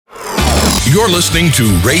You're listening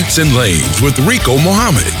to Rates and Lanes with Rico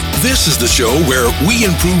Mohammed. This is the show where we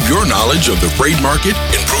improve your knowledge of the freight market,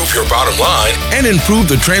 improve your bottom line, and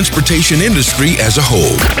improve the transportation industry as a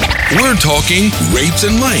whole. We're talking rates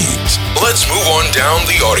and lanes. Let's move on down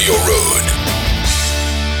the audio road.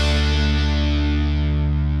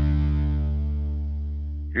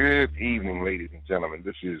 Good evening, ladies and gentlemen.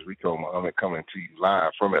 This is Rico Mohammed coming to you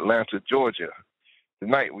live from Atlanta, Georgia.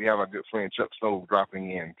 Tonight, we have our good friend Chuck Stove dropping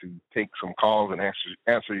in to take some calls and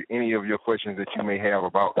answer any of your questions that you may have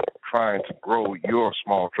about trying to grow your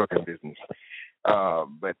small trucking business.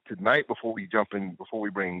 But tonight, before we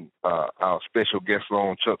bring our special guest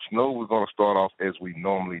on, Chuck Snow, we're going to start off as we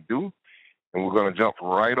normally do, and we're going to jump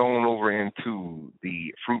right on over into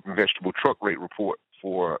the fruit and vegetable truck rate report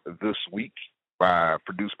for this week,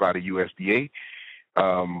 produced by the USDA.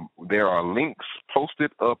 There are links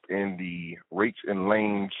posted up in the Rates and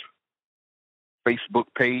Lanes Facebook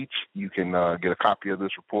page. You can get a copy of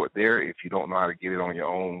this report there. If you don't know how to get it on your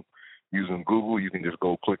own using Google, you can just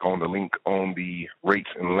go click on the link on the Rates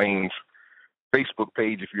and Lanes Facebook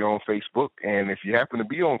page if you're on Facebook. And if you happen to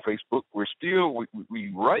be on Facebook, we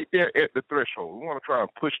right there at the threshold. We want to try and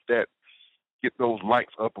push that, get those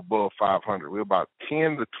likes up above 500. We're about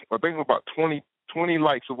 20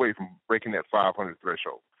 likes away from breaking that 500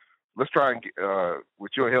 threshold. Let's try and get,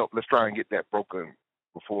 with your help, let's try and get that broken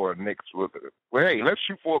before next. Well, hey, let's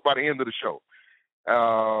shoot for it by the end of the show.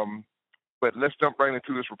 But let's jump right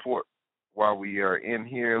into this report while we are in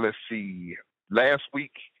here. Let's see. Last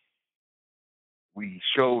week, we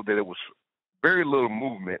showed that it was very little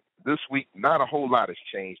movement. This week, not a whole lot has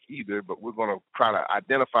changed either, but we're going to try to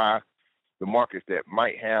identify the markets that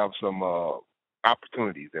might have some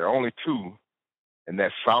opportunities. There are only two, and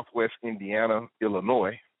that's Southwest Indiana,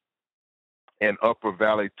 Illinois, and Upper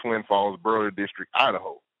Valley, Twin Falls, Burley District,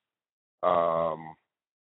 Idaho.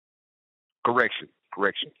 Correction.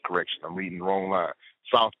 I'm reading the wrong line.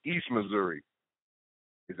 Southeast Missouri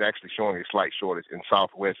is actually showing a slight shortage, and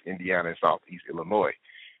Southwest Indiana and Southeast Illinois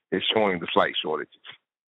is showing the slight shortages.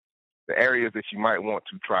 The areas that you might want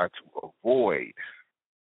to try to avoid: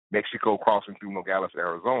 Mexico crossing through Nogales,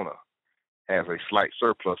 Arizona, has a slight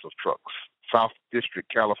surplus of trucks. South District,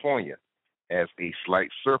 California, has a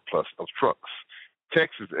slight surplus of trucks.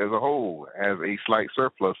 Texas as a whole has a slight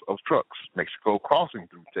surplus of trucks. Mexico crossing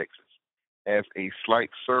through Texas has a slight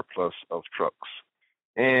surplus of trucks.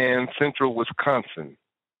 And central Wisconsin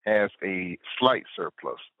has a slight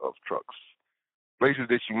surplus of trucks. Places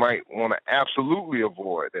that you might want to absolutely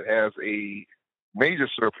avoid that has a major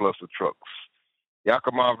surplus of trucks: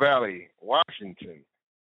 Yakima Valley, Washington,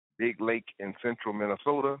 Big Lake in central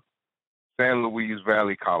Minnesota, San Luis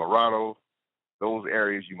Valley, Colorado. Those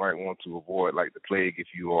areas you might want to avoid like the plague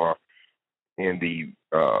if you are in the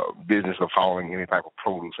business of hauling any type of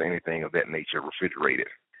produce or anything of that nature, refrigerated.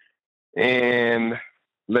 And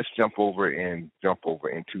let's jump over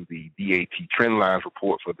into the DAT trend lines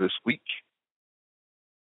report for this week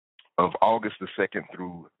of August the 2nd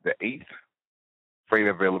through the 8th. Freight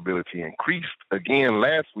availability increased again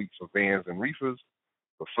last week for vans and reefers,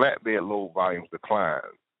 but flatbed load volumes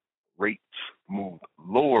declined. Rates moved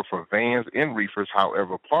lower for vans and reefers,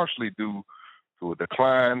 however, partially due to a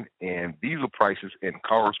decline in diesel prices and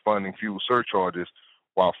corresponding fuel surcharges,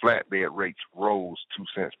 while flatbed rates rose 2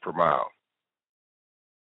 cents per mile.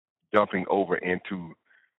 Jumping over into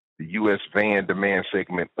the U.S. van demand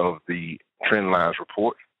segment of the trend lines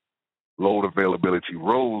report, load availability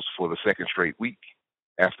rose for the second straight week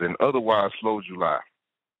after an otherwise slow July.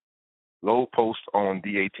 Load posts on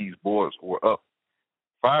DAT's boards were up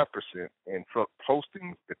 5%, and truck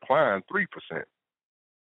postings declined 3%,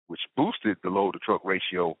 which boosted the load-to-truck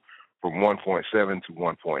ratio from 1.7 to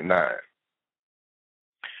 1.9.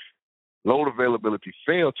 Load availability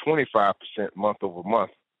fell 25% month over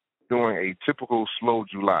month during a typical slow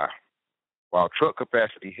July, while truck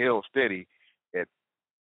capacity held steady.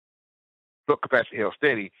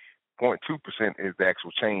 0.2% is the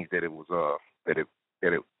actual change that it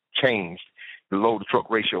changed. The load-to-truck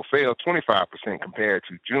ratio fell 25% compared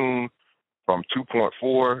to June, from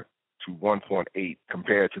 2.4 to 1.8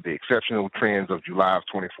 compared to the exceptional trends of July of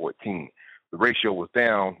 2014. The ratio was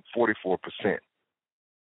down 44%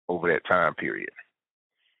 over that time period.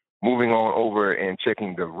 Moving on over and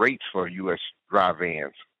checking the rates for U.S. dry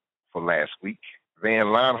vans for last week.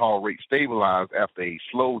 Van line haul rate stabilized after a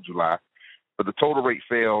slow July, but the total rate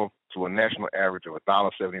fell to a national average of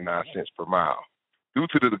 $1.79 per mile. Due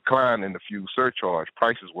to the decline in the fuel surcharge,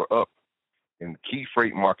 prices were up in key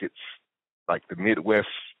freight markets like the Midwest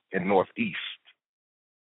and Northeast.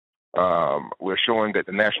 We're showing that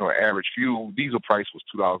the national average fuel diesel price was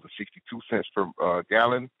 $2.62 per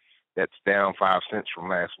gallon, That's down 5 cents from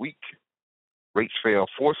last week. Rates fell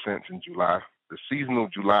 4 cents in July. The seasonal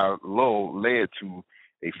July low led to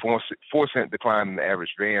a 4-cent decline in the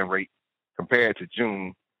average van rate compared to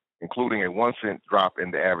June, including a 1 cent drop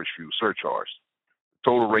in the average fuel surcharge.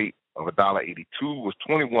 The total rate of $1.82 was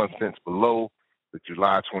 21 cents below the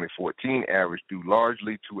July 2014 average, due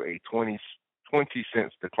largely to a 20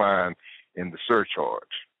 cents decline in the surcharge.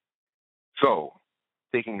 So,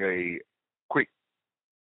 taking a quick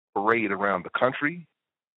parade around the country,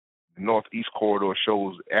 the Northeast Corridor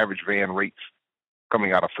shows average van rates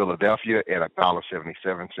coming out of Philadelphia at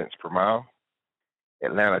 $1.77 per mile.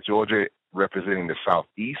 Atlanta, Georgia, representing the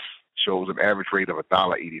Southeast, shows an average rate of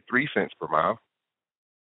 $1.83 per mile.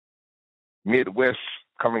 Midwest,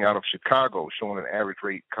 coming out of Chicago, showing an average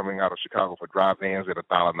rate coming out of Chicago for dry vans at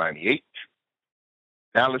 $1.98.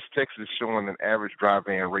 Dallas, Texas, showing an average dry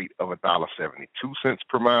van rate of $1.72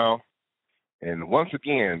 per mile. And once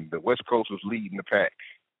again, the West Coast was leading the pack,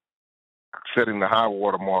 setting the high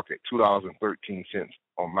water mark at $2.13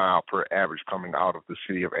 a mile per average coming out of the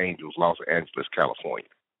City of Angels, Los Angeles, California.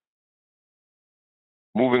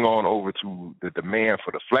 Moving on over to the demand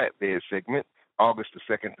for the flatbed segment, August the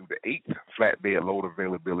 2nd through the 8th, flatbed load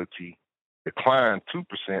availability declined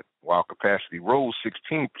 2% while capacity rose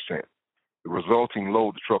 16%. The resulting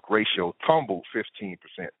load-to-truck ratio tumbled 15%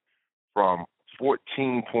 from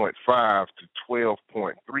 14.5 to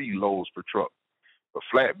 12.3 loads per truck. But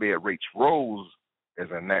flatbed rates rose as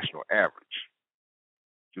a national average.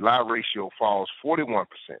 July ratio falls 41%.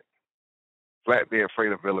 Flatbed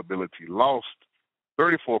freight availability lost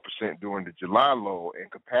 34% during the July low, and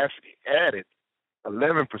capacity added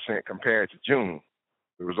 11% compared to June.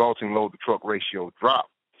 The resulting load-to-truck ratio dropped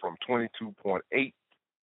from 22.8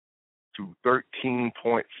 to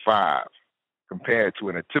 13.5. Compared to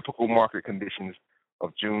in a typical market conditions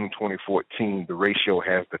of June 2014, the ratio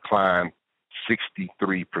has declined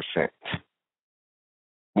 63%.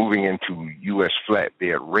 Moving into U.S.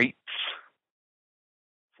 flatbed rates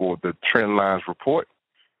for the trend lines report,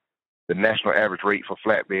 the national average rate for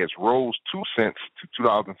flatbeds rose 2 cents to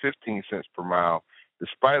 $2.15 per mile,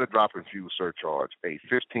 despite a drop in fuel surcharge. A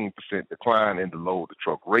 15% decline in the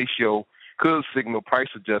load-to-truck ratio could signal price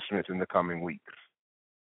adjustments in the coming weeks.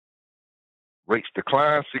 Rates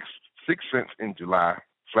declined 6 cents in July.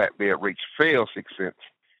 Flatbed rates fell 6 cents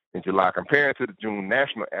in July compared to the June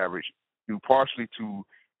national average, due partially to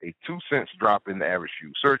a 2 cents drop in the average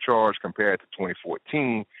fuel surcharge compared to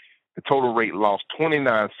 2014. The total rate lost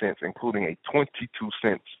 29 cents, including a 22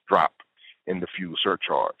 cents drop in the fuel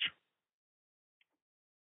surcharge.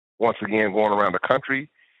 Once again, going around the country,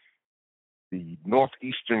 the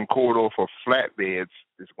northeastern corridor for flatbeds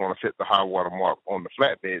is going to set the high water mark on the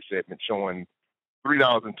flatbed segment, showing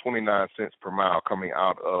 $3.29 per mile coming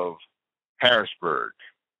out of Harrisburg.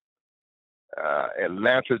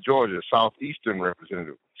 Atlanta, Georgia, southeastern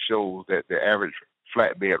representative shows that the average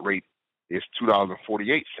flatbed rate is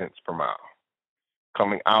 $2.48 per mile.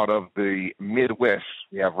 Coming out of the Midwest,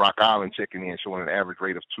 we have Rock Island checking in, showing an average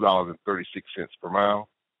rate of $2.36 per mile.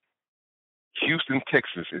 Houston,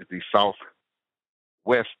 Texas is the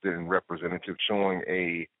southwestern representative, showing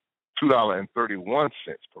a $2.31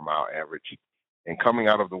 per mile average. And coming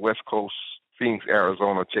out of the West Coast, Phoenix,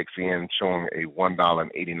 Arizona checks in, showing a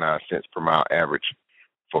 $1.89 per mile average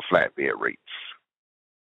for flatbed rates.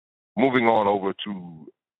 Moving on over to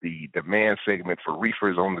the demand segment for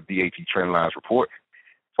reefers on the DAT Trendlines report.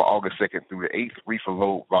 For August 2nd through the 8th, reefer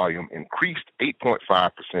load volume increased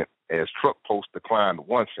 8.5% as truck posts declined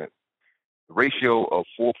 1 cent. The ratio of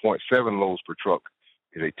 4.7 loads per truck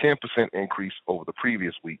is a 10% increase over the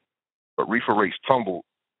previous week, but reefer rates tumbled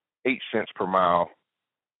 8 cents per mile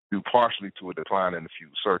due partially to a decline in the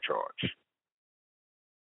fuel surcharge.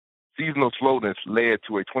 Seasonal slowness led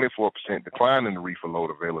to a 24% decline in the reefer load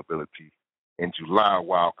availability in July,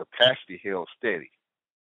 while capacity held steady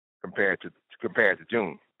compared to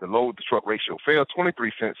June. The load-to-truck ratio fell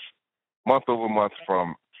 23 cents month over month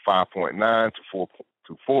from 5.9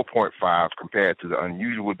 to 4.5 compared to the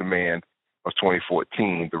unusual demand of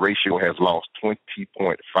 2014. The ratio has lost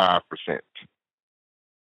 20.5%.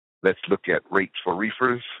 Let's look at rates for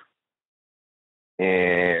reefers.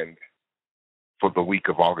 And for the week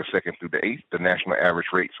of August 2nd through the 8th, the national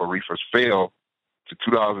average rate for reefers fell to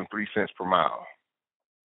 $2.03 per mile.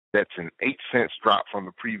 That's an 8 cents drop from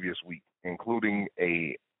the previous week, including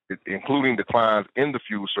declines in the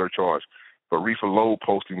fuel surcharge, but reefer load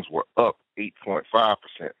postings were up 8.5%.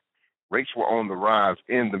 Rates were on the rise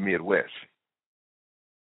in the Midwest.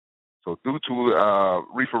 So due to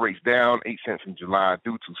reefer rates down 8 cents in July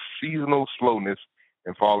due to seasonal slowness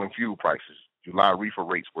and falling fuel prices, July reefer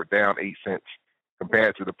rates were down 8 cents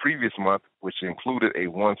compared to the previous month, which included a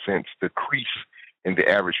 1 cent decrease in the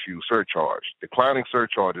average fuel surcharge. Declining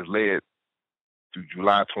surcharges led to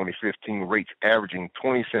July 2015 rates averaging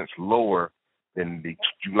 20 cents lower than the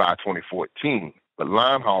July 2014, but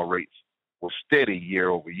line haul rates were steady year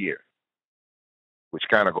over year, which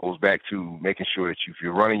kind of goes back to making sure that if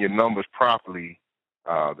you're running your numbers properly,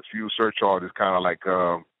 the fuel surcharge is kind of like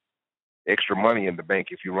extra money in the bank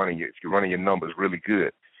if you're running your numbers really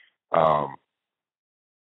good.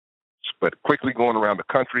 But quickly going around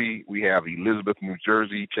the country, we have Elizabeth, New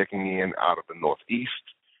Jersey, checking in out of the Northeast,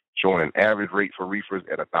 showing an average rate for reefers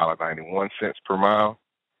at $1.91 per mile.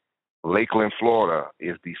 Lakeland, Florida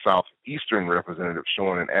is the southeastern representative,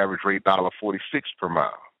 showing an average rate $1.46 per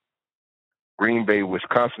mile. Green Bay,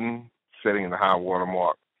 Wisconsin, setting the high water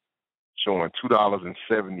mark, showing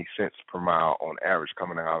 $2.70 per mile on average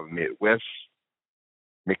coming out of the Midwest.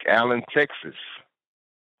 McAllen, Texas,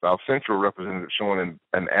 South Central representative, showing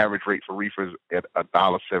an average rate for reefers at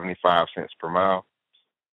 $1.75 per mile.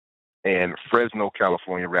 And Fresno,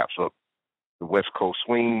 California wraps up the West Coast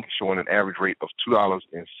swing, showing an average rate of $2.06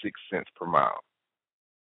 per mile.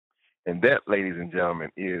 And that, ladies and gentlemen,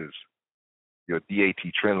 is your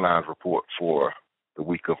DAT trend lines report for the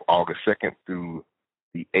week of August 2nd through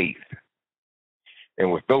the 8th.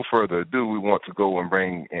 And with no further ado, we want to go and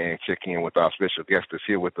bring and check in with our special guest that's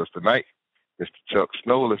here with us tonight, Mr. Chuck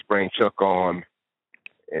Snow. Let's bring Chuck on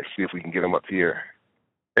and see if we can get him up here.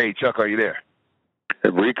 Hey, Chuck, are you there? Hey,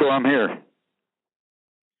 Rico, I'm here.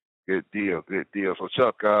 Good deal, good deal. So,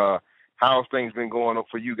 Chuck, how's things been going up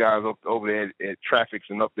for you guys up over there at Traffics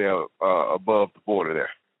and up there above the border there?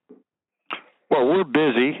 Well, we're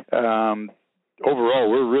busy. Overall,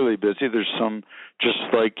 we're really busy. There's some, just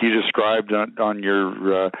like you described on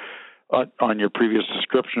your previous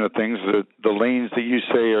description of things, the lanes that you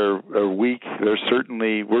say are weak. There's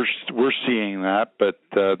certainly we're seeing that, but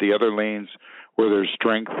the other lanes where there's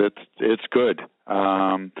strength, it's good.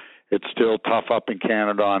 It's still tough up in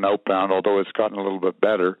Canada on outbound, although it's gotten a little bit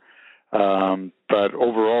better. But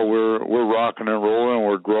overall, we're rocking and rolling.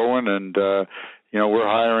 We're growing, and we're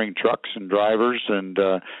hiring trucks and drivers and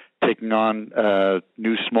taking on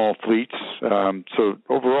new small fleets. So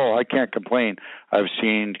overall, I can't complain. I've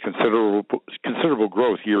seen considerable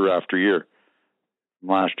growth year after year,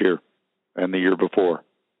 last year and the year before.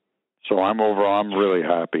 So I'm really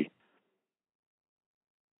happy.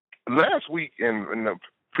 Last week and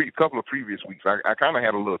a couple of previous weeks, I kind of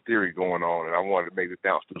had a little theory going on, and I wanted to maybe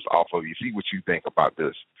bounce this off of you, see what you think about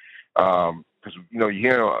this. Because, I'm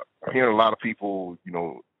hearing a lot of people,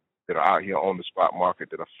 that are out here on the spot market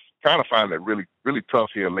that are kind of finding it really, really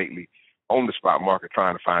tough here lately on the spot market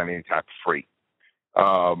trying to find any type of freight.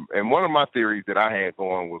 And one of my theories that I had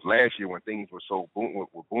going was last year when things were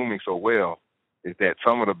booming so well, is that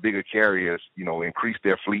some of the bigger carriers, increased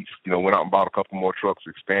their fleets, went out and bought a couple more trucks,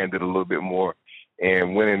 expanded a little bit more,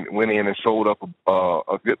 and went in and sold up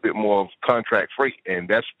a good bit more of contract freight. And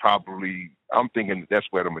that's probably, I'm thinking that's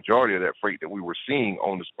where the majority of that freight that we were seeing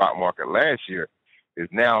on the spot market last year is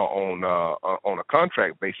now on a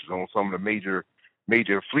contract basis on some of the major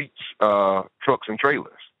fleets, trucks and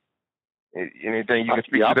trailers. Anything you can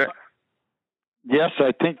speak to that? Yes,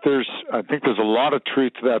 I think there's a lot of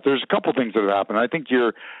truth to that. There's a couple things that have happened. I think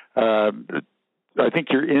your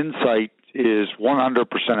insight is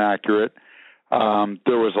 100% accurate.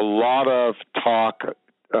 There was a lot of talk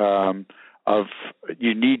of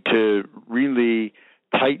you need to really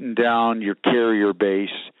tighten down your carrier base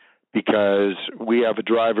because we have a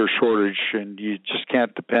driver shortage, and you just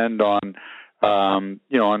can't depend on on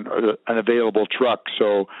an available truck.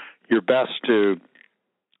 So you're best to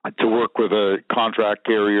work with a contract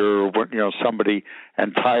carrier or somebody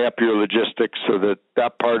and tie up your logistics so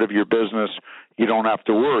that part of your business you don't have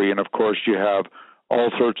to worry. And of course, you have all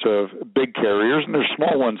sorts of big carriers, and there's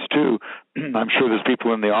small ones too. I'm sure there's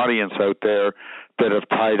people in the audience out there that have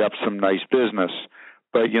tied up some nice business.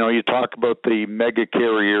 But you talk about the mega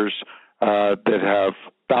carriers that have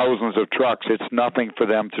thousands of trucks. It's nothing for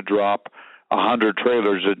them to drop 100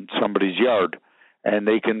 trailers in somebody's yard, and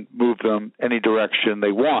they can move them any direction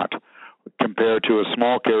they want, compared to a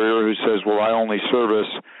small carrier who says, well, I only service,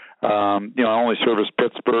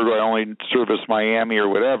 Pittsburgh, or I only service Miami or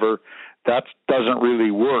whatever. That doesn't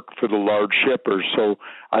really work for the large shippers. So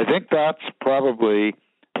I think that's probably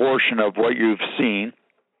a portion of what you've seen.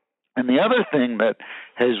 And the other thing that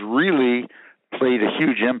has really played a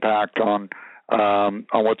huge impact on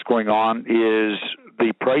what's going on is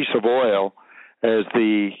the price of oil. As a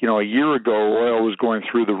year ago, oil was going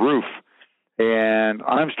through the roof. And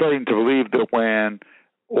I'm starting to believe that when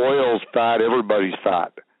oil's fat, everybody's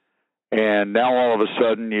fat. And now all of a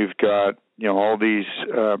sudden you've got, all these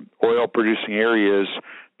oil-producing areas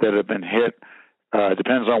that have been hit.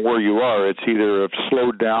 Depends on where you are. It's either have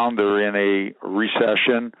slowed down, they're in a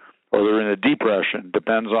recession, or they're in a depression.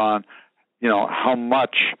 Depends on, how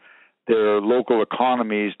much their local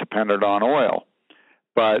economies depended on oil.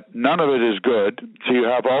 But none of it is good. So you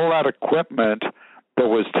have all that equipment that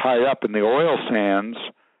was tied up in the oil sands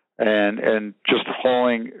and just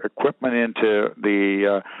hauling equipment into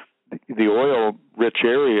the oil-rich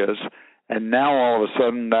areas. And now all of a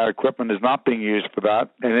sudden that equipment is not being used for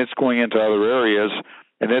that, and it's going into other areas,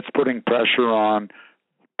 and it's putting pressure on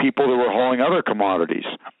people that were hauling other commodities.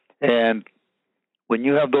 And when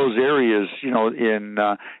you have those areas, in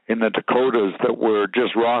the Dakotas that were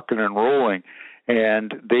just rocking and rolling,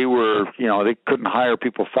 and they were, they couldn't hire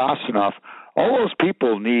people fast enough. All those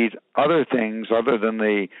people need other things other than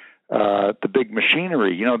the big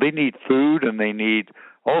machinery. They need food and they need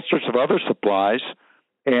all sorts of other supplies.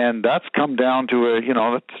 And that's come down to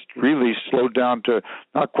it's really slowed down to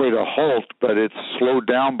not quite a halt, but it's slowed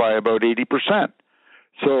down by about 80%.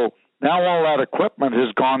 So now all that equipment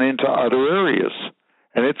has gone into other areas,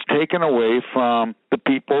 and it's taken away from the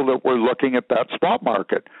people that were looking at that spot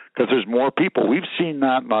market because there's more people. We've seen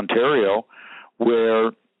that in Ontario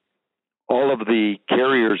where all of the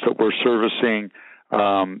carriers that were servicing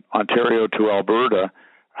Ontario to Alberta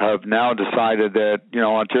have now decided that,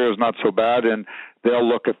 Ontario's not so bad, and they'll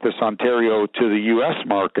look at this Ontario to the U.S.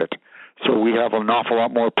 market. So we have an awful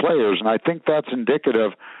lot more players, and I think that's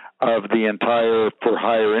indicative of the entire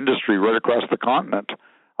for-hire industry right across the continent.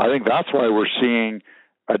 I think that's why we're seeing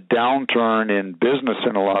a downturn in business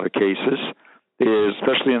in a lot of cases,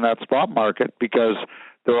 especially in that spot market, because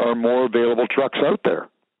there are more available trucks out there.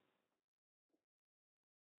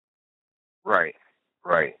 Right.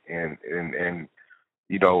 And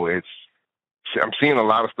I'm seeing a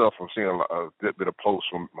lot of stuff. I'm seeing a good bit of posts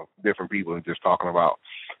from different people and just talking about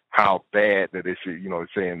how bad that it's,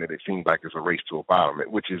 saying that it seems like it's a race to a bottom,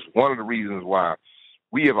 which is one of the reasons why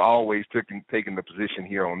we have always taken the position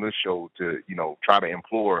here on this show to, try to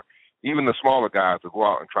implore even the smaller guys to go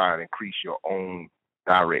out and try and increase your own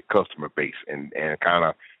direct customer base and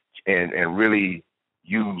really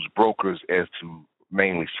use brokers as to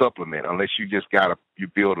mainly supplement, unless you just you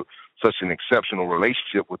build such an exceptional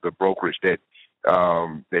relationship with the brokerage that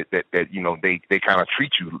they kind of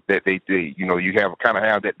treat you, that they you have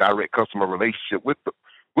that direct customer relationship with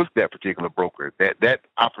that particular broker. That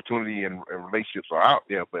opportunity and relationships are out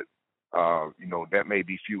there, but that may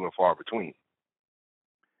be few and far between.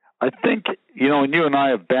 I think and you and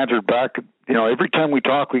I have bantered back. Every time we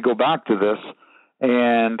talk, we go back to this,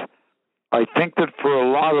 and I think that for a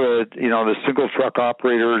lot of the single truck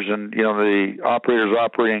operators and the operators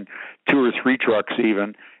operating 2 or 3 trucks,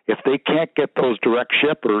 even if they can't get those direct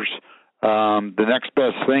shippers, the next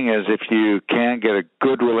best thing is if you can get a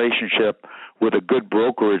good relationship with a good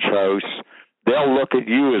brokerage house, they'll look at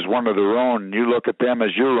you as one of their own, and you look at them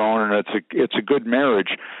as your own, and it's a good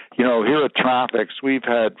marriage. Here at Trafix, we've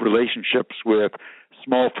had relationships with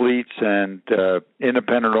small fleets and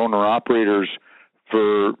independent owner operators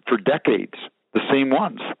for decades, the same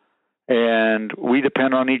ones, and we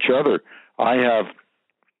depend on each other. I have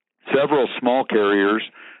several small carriers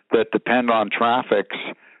that depend on Trafix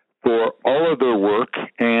for all of their work,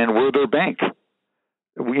 and we're their bank.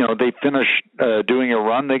 They finish doing a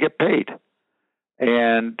run, they get paid,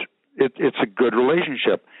 and it's a good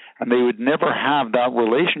relationship. And they would never have that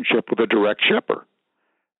relationship with a direct shipper.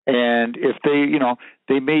 And if they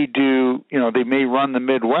may run the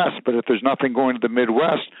Midwest, but if there's nothing going to the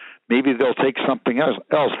Midwest, maybe they'll take something else.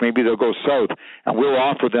 Maybe they'll go south, and we'll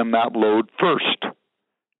offer them that load first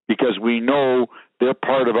because we know they're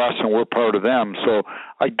part of us and we're part of them. So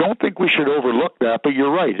I don't think we should overlook that, but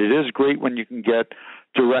you're right. It is great when you can get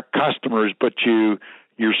direct customers, but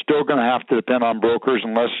you're still going to have to depend on brokers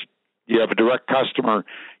unless you have a direct customer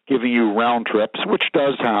giving you round trips, which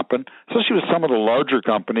does happen, especially with some of the larger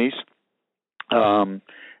companies. And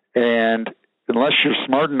unless you're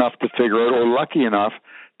smart enough to figure out, or lucky enough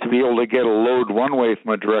to be able to get a load one way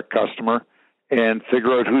from a direct customer and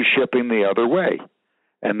figure out who's shipping the other way.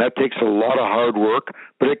 And that takes a lot of hard work,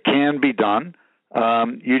 but it can be done.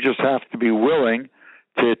 You just have to be willing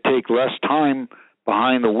to take less time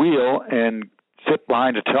behind the wheel and sit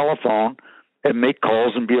behind a telephone and make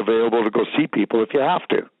calls and be available to go see people if you have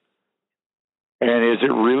to. And is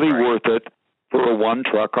it really worth it for a one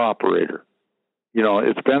truck operator?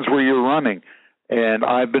 It depends where you're running. And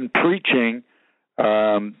I've been preaching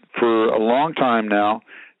for a long time now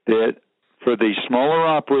that for the smaller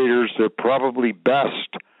operators, they're probably best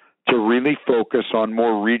to really focus on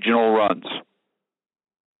more regional runs.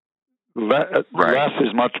 Less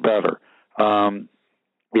is much better.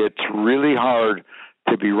 It's really hard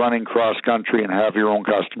to be running cross-country and have your own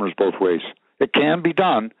customers both ways. It can be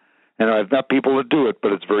done, and I've met people that do it,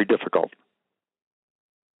 but it's very difficult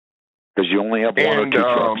because you only have one or two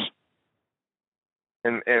trucks.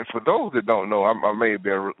 And for those that don't know, I may have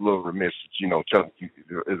been a little remiss. Chuck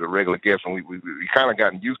is a regular guest, and we kind of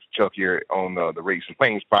gotten used to Chuck here on the Rates and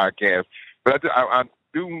Lanes podcast. But I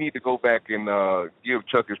do need to go back and give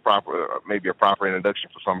Chuck his maybe a proper introduction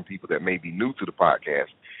for some people that may be new to the podcast.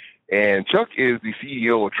 And Chuck is the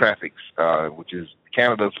CEO of Trafix, which is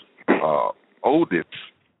Canada's oldest.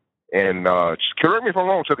 And correct me if I'm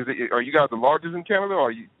wrong, Chuck. Are you guys the largest in Canada, or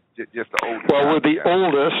are you just the oldest? Well, we're the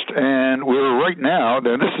oldest, and we're right now.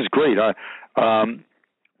 And this is great.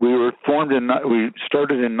 We started in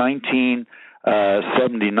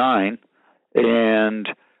 1979,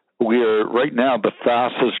 and we are right now the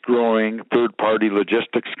fastest growing third-party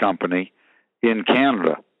logistics company in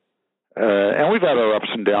Canada. And we've had our ups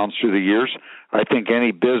and downs through the years. I think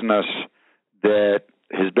any business that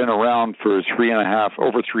has been around for over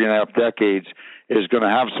 3.5 decades is going to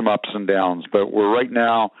have some ups and downs. But we're right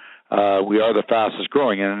now, we are the fastest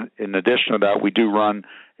growing. And in addition to that, we do run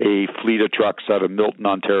a fleet of trucks out of Milton,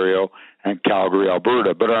 Ontario, and Calgary,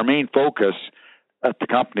 Alberta. But our main focus at the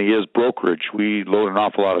company is brokerage. We load an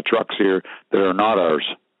awful lot of trucks here that are not ours.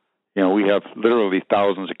 We have literally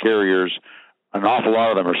thousands of carriers. An awful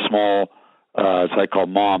lot of them are small, as I call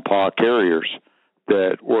mom and pop carriers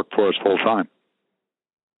that work for us full time.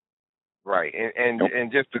 Right.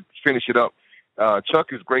 And just to finish it up,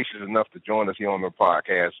 Chuck is gracious enough to join us here on the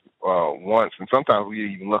podcast once, and sometimes we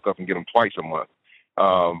even look up and get him twice a month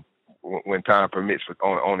when time permits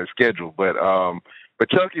on his schedule. But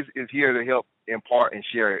Chuck is here to help impart and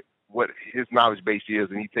share what his knowledge base is,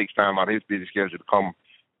 and he takes time out of his busy schedule to come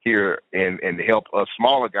here and to help us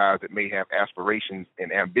smaller guys that may have aspirations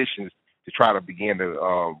and ambitions to try to begin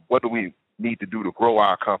to what do we need to do to grow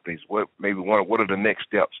our companies? What are the next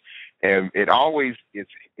steps? And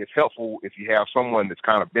it's helpful if you have someone that's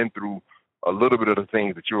kind of been through a little bit of the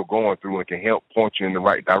things that you're going through and can help point you in the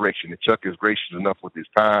right direction. And Chuck is gracious enough with his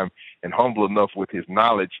time and humble enough with his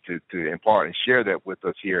knowledge to impart and share that with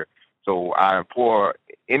us here. So I implore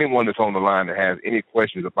anyone that's on the line that has any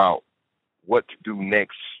questions about what to do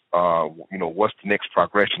next, what's the next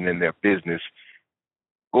progression in their business,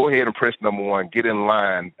 go ahead and press number 1, get in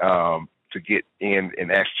line to get in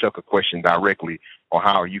and ask Chuck a question directly on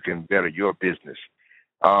how you can better your business.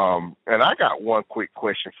 And I got one quick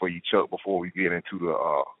question for you, Chuck, before we get into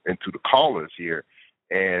the callers here.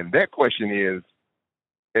 And that question is,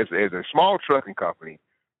 as a small trucking company,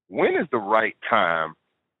 when is the right time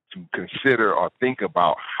to consider or think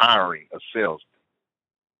about hiring a salesman?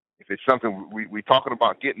 If it's something we're talking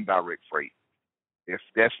about getting direct freight, if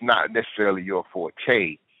that's not necessarily your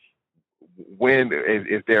forte, when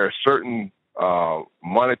is there a certain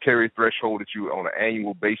monetary threshold that you on an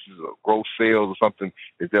annual basis of gross sales or something?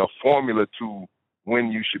 Is there a formula to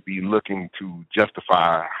when you should be looking to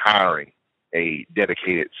justify hiring a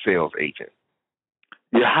dedicated sales agent?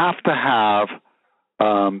 You have to have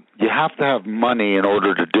money in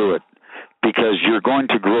order to do it, because you're going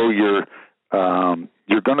to grow your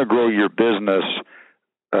business.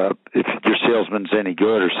 If your salesman's any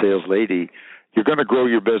good or sales lady, you're going to grow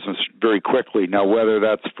your business very quickly. Now, whether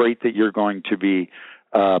that's freight that you're going to be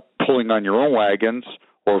pulling on your own wagons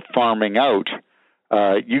or farming out,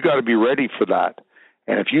 you got to be ready for that.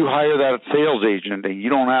 And if you hire that sales agent and you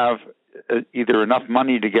don't have either enough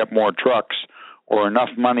money to get more trucks or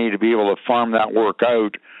enough money to be able to farm that work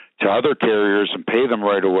out to other carriers and pay them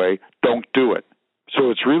right away, don't do it. So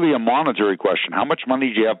it's really a monetary question. How much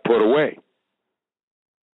money do you have put away?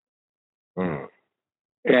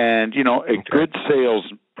 And, a good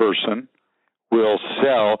salesperson will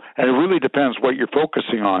sell, and it really depends what you're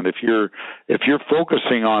focusing on. If you're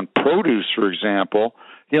focusing on produce, for example,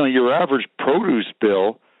 your average produce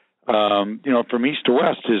bill, from east to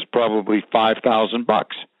west is probably $5,000.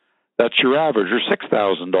 That's your average, or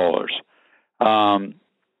 $6,000.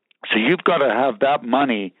 So you've got to have that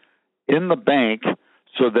money in the bank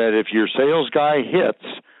so that if your sales guy hits,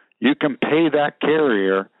 you can pay that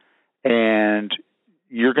carrier, and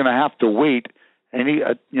you're going to have to wait at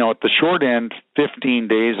the short end, 15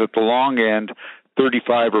 days, at the long end,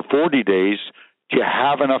 35 or 40 days. Do you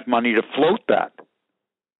have enough money to float that?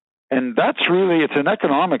 And that's really, it's an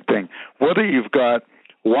economic thing. Whether you've got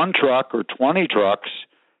one truck or 20 trucks,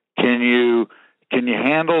 can you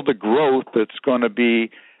handle the growth that's going to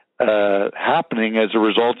be happening as a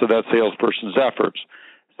result of that salesperson's efforts?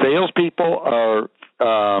 Salespeople are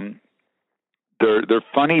they're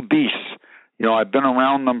funny beasts. I've been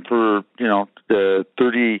around them for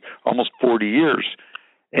 30, almost 40 years,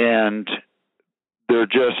 and they're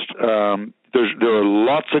just there are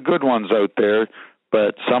lots of good ones out there,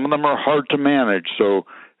 but some of them are hard to manage. So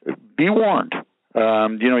be warned.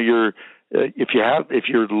 If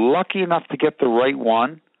you're lucky enough to get the right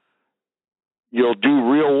one, you'll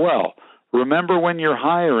do real well. Remember, when you're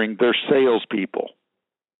hiring, they're salespeople,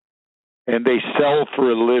 and they sell for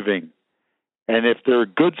a living. And if they're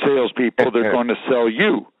good salespeople, they're going to sell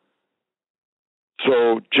you.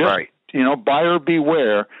 So just, buyer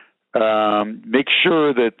beware. Make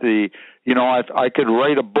sure that I could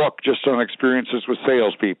write a book just on experiences with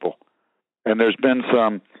salespeople. And there's been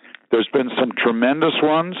some tremendous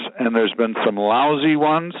ones, and there's been some lousy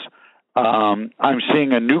ones. I'm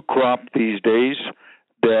seeing a new crop these days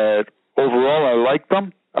that overall I like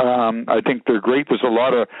them. I think they're great. There's a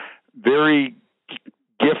lot of very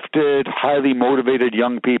gifted, highly motivated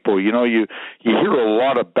young people. You hear a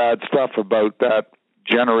lot of bad stuff about that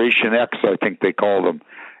Generation X, I think they call them.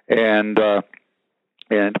 And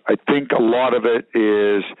I think a lot of it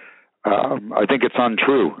is, I think it's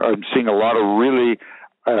untrue. I'm seeing a lot of really,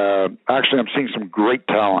 actually I'm seeing some great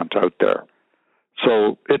talent out there.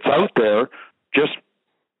 So it's out there. Just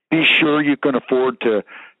be sure you can afford to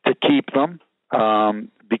keep them,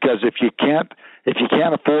 because if you can't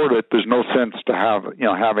afford it, there's no sense to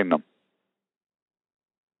having them,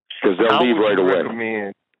 because they'll leave right away.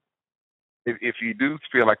 Recommend, if you do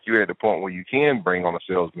feel like you're at the point where you can bring on a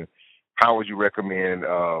salesman, how would you recommend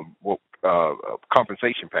what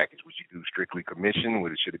compensation package? Would you do strictly commission?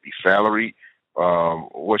 Should it be salary?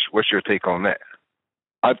 What's your take on that?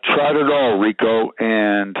 I've tried it all, Rico,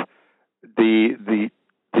 and the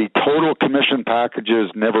total commission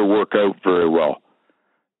packages never work out very well.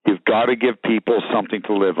 You've got to give people something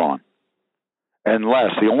to live on.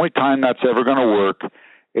 Unless, the only time that's ever going to work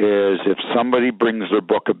is if somebody brings their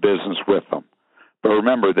book of business with them. But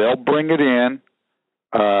remember, they'll bring it in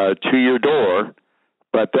to your door,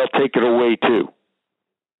 but they'll take it away too.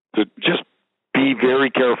 So just be very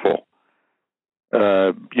careful.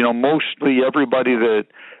 Mostly everybody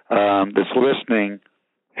that's listening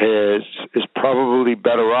is probably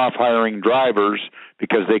better off hiring drivers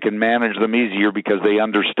because they can manage them easier because they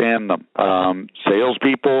understand them.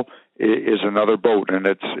 Salespeople is another boat, and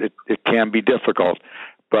it can be difficult.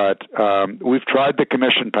 But we've tried the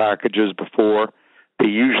commission packages before. They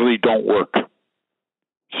usually don't work.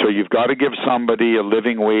 So you've got to give somebody a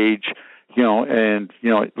living wage,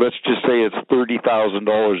 let's just say it's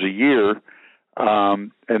 $30,000 a year.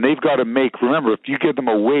 And they've got to remember, if you give them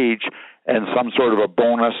a wage and some sort of a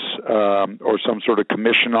bonus or some sort of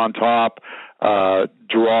commission on top,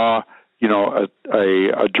 draw,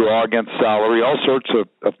 a draw against salary, all sorts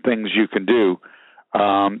of things you can do.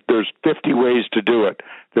 There's 50 ways to do it.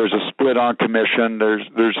 There's a split on commission.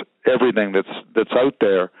 There's everything that's out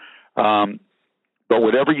there. But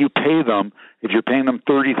whatever you pay them, if you're paying them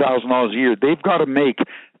 $30,000 a year, they've got to make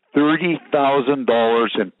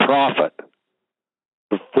 $30,000 in profit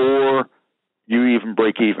before you even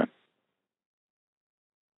break even.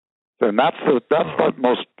 And that's the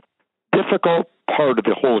most difficult part of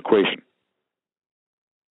the whole equation.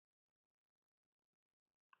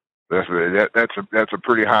 That's a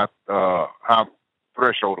pretty high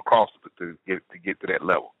threshold to cross to get to that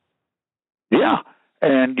level. Yeah,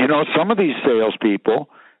 and some of these salespeople,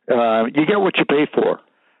 you get what you pay for.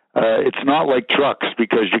 It's not like trucks,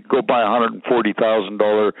 because you can go buy $140,000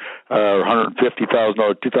 or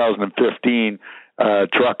 $150,000 2015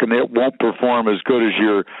 truck, and it won't perform as good as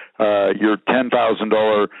your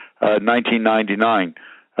 $10,000 1999.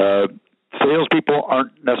 Salespeople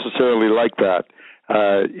aren't necessarily like that.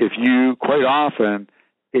 If you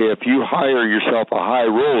hire yourself a high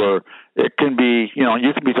roller, it can be,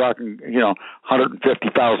 you can be talking,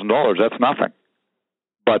 $150,000. That's nothing,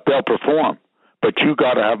 but they'll perform. But you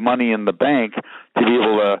got to have money in the bank to be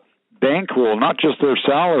able to bankroll not just their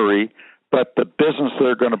salary, but the business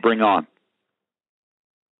they're going to bring on.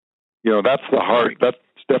 That's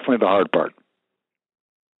definitely the hard part.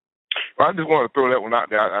 Well, I just want to throw that one out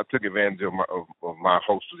there. I took advantage of my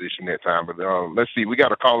host position that time. But let's see. We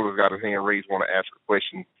got a caller who's got his hand raised, want to ask a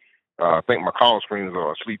question. I think my call screens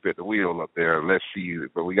are asleep at the wheel up there. Let's see.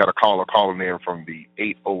 But we got a caller calling in from the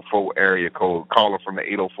 804 area code. Caller from the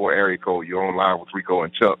 804 area code. You're on line with Rico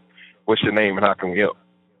and Chuck. What's your name and how can we help?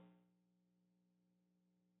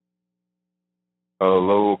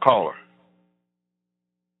 Hello, caller.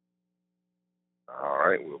 All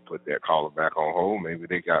right, we'll put that caller back on hold. Maybe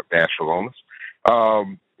they got bashful on us.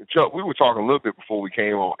 Chuck, we were talking a little bit before we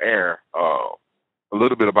came on air, a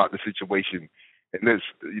little bit about the situation. And this,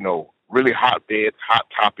 really hot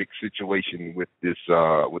topic situation with this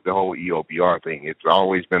with the whole EOBR thing. It's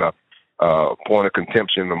always been a point of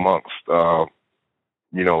contention amongst some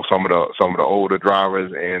of the older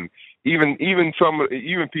drivers, and even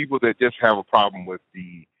people that just have a problem with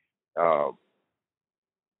the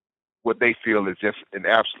what they feel is just an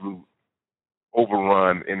absolute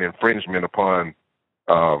overrun and infringement upon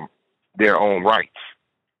their own rights.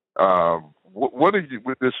 What is it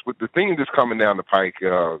with the thing that's coming down the pike? They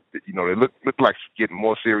look like it's getting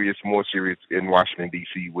more serious in Washington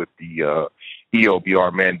D.C. with the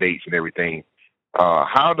EOBR mandates and everything.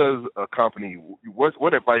 How does a company?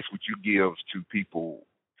 What advice would you give to people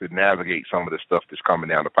to navigate some of the stuff that's coming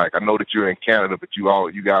down the pike? I know that you're in Canada, but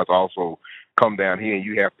you guys also come down here, and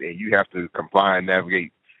you have to comply and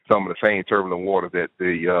navigate some of the same turbulent water that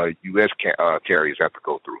the U.S. carriers have to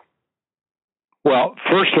go through. Well,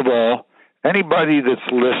 first of all, anybody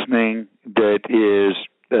that's listening that is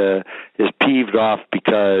peeved off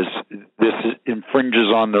because this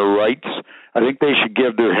infringes on their rights, I think they should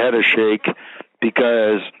give their head a shake,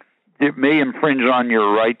 because it may infringe on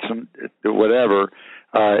your rights and whatever.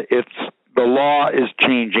 The law is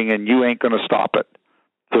changing, and you ain't going to stop it.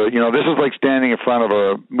 So, this is like standing in front of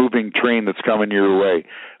a moving train that's coming your way.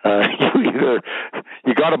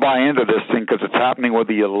 You got to buy into this thing because it's happening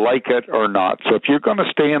whether you like it or not. So if you're going to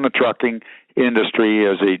stay in the trucking industry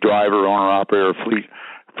as a driver, owner, operator,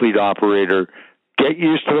 fleet operator, get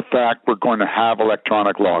used to the fact we're going to have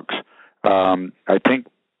electronic logs. I think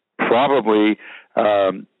probably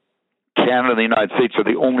Canada and the United States are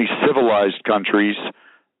the only civilized countries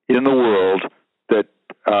in the world that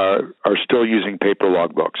are still using paper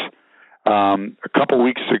logbooks. A couple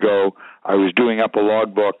weeks ago, I was doing up a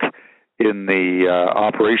logbook in the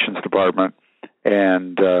operations department,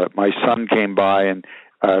 and my son came by, and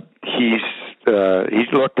he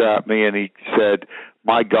looked at me and he said,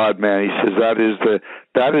 "My God, man," he says,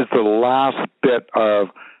 that is the last bit of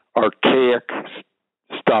archaic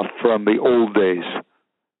stuff from the old days.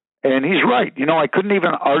 And he's right. I couldn't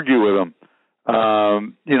even argue with him.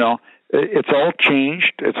 It's all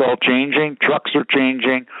changed. It's all changing. Trucks are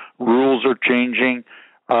changing. Rules are changing.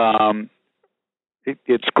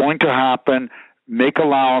 It's going to happen. Make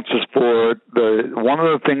allowances for it. One of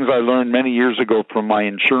the things I learned many years ago from my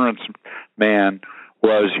insurance man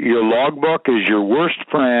was your logbook is your worst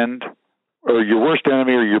friend, or your worst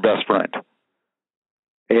enemy, or your best friend.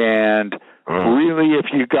 And really,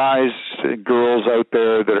 if you guys and girls out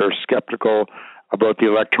there that are skeptical about the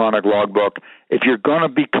electronic logbook, if you're going to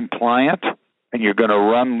be compliant and you're going to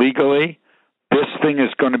run legally, this thing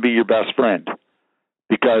is going to be your best friend,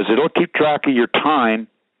 because it'll keep track of your time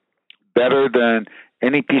better than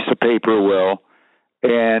any piece of paper will.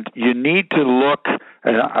 And you need to look,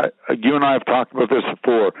 and you and I have talked about this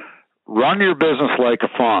before, run your business like a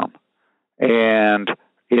farm. And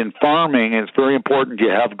in farming, it's very important you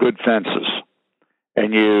have good fences.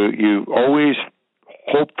 And you always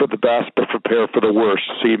hope for the best but prepare for the worst.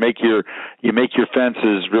 So you make your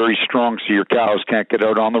fences very strong so your cows can't get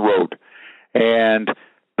out on the road. And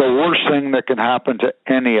the worst thing that can happen to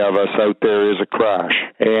any of us out there is a crash.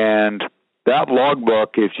 And that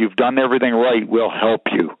logbook, if you've done everything right, will help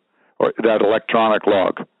you, or that electronic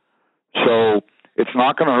log. So it's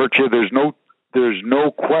not going to hurt you. There's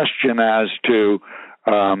no question as to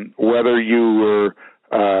whether you were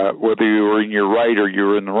in your right or you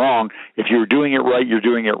were in the wrong. If you're doing it right, you're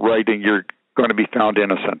doing it right, and you're going to be found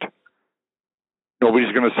innocent.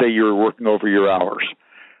 Nobody's going to say you were working over your hours.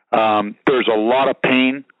 There's a lot of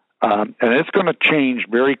pain, and it's going to change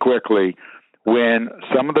very quickly when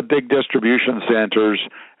some of the big distribution centers,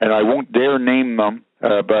 and I won't dare name them,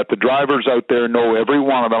 but the drivers out there know every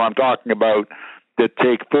one of them I'm talking about, that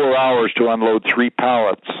take 4 hours to unload 3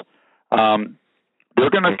 pallets. They're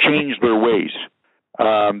going to change their ways.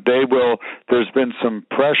 They will. There's been some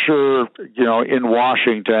pressure, in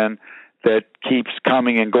Washington that keeps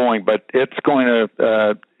coming and going, but it's going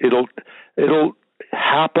to. It'll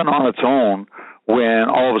happen on its own when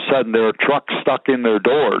all of a sudden there are trucks stuck in their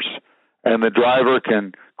doors, and the driver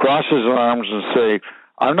can cross his arms and say,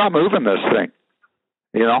 "I'm not moving this thing.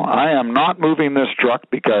 I am not moving this truck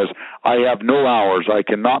because I have no hours. I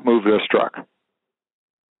cannot move this truck."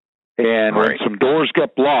 And when some doors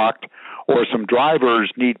get blocked, or some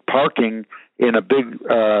drivers need parking in a big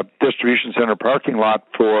distribution center parking lot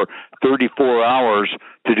for 34 hours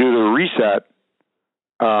to do the reset,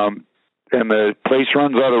 and the place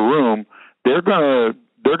runs out of room, they're gonna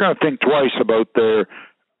think twice about their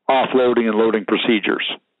offloading and loading procedures.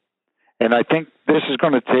 And I think this is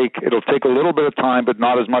going to it'll take a little bit of time, but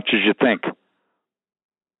not as much as you think,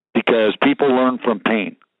 because people learn from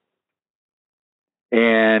pain.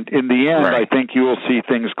 And in the end, Right. I think you will see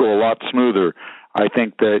things go a lot smoother. I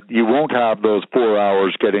think that you won't have those 4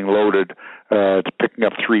 hours getting loaded to picking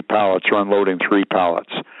up 3 pallets or unloading 3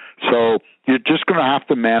 pallets. So you're just going to have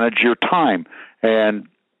to manage your time. And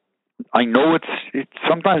I know it's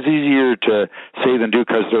sometimes easier to say than do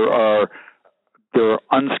because there are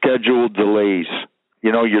unscheduled delays.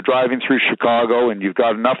 You know, you're driving through Chicago and you've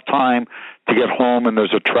got enough time to get home and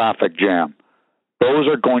there's a traffic jam. Those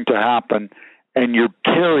are going to happen, and your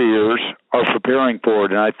carriers are preparing for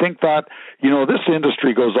it. And I think that, you know, this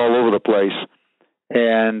industry goes all over the place.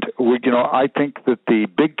 And, I think that the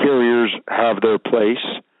big carriers have their place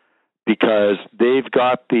because they've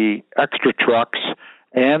got the extra trucks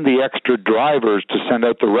and the extra drivers to send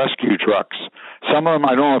out the rescue trucks. Some of them,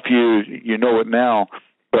 I don't know if you know it now,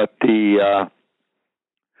 but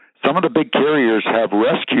some of the big carriers have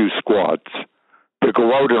rescue squads to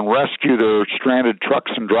go out and rescue their stranded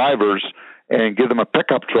trucks and drivers and give them a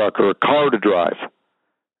pickup truck or a car to drive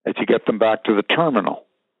and to get them back to the terminal.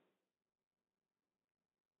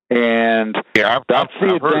 And I've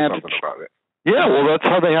the advantage. Heard something about it. Yeah, well, that's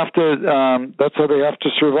how they have to. That's how they have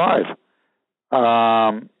to survive.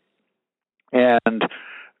 And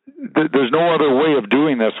there's no other way of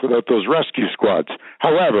doing this without those rescue squads.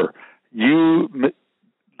 However, you,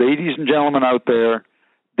 ladies and gentlemen out there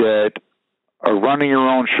that are running your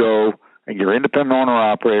own show and you're independent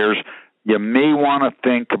owner-operators, you may want to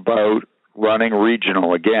think about running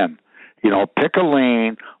regional again. Pick a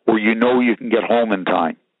lane where you know you can get home in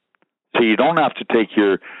time. So you don't have to take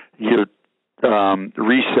your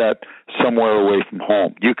reset somewhere away from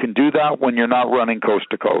home. You can do that when you're not running coast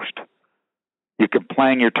to coast. You can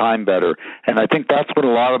plan your time better. And I think that's what a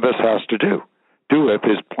lot of this has to do with,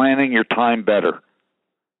 is planning your time better.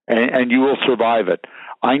 And you will survive it.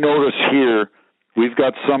 I notice here, we've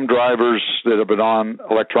got some drivers that have been on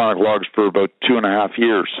electronic logs for about 2.5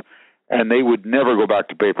 years, and they would never go back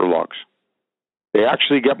to paper logs. They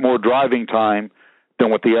actually get more driving time than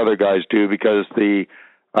what the other guys do because the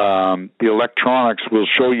electronics will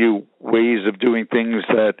show you ways of doing things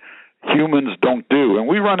that humans don't do. And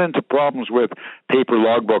we run into problems with paper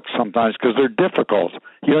logbooks sometimes because they're difficult.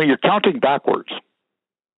 You're counting backwards,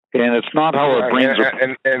 and it's not how our brains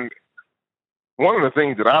are. And one of the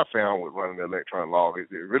things that I found with running the electronic log is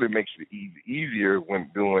it really makes it easier when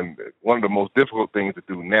doing one of the most difficult things to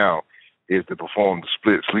do now is to perform the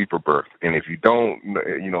split sleeper berth. And if you don't,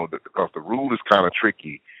 because the rule is kind of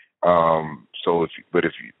tricky.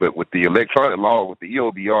 But with the electronic log, with the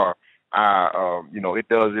EOBR, it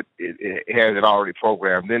does it. It has it already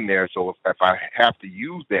programmed in there. So if I have to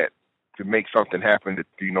use that to make something happen, to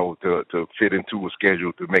fit into a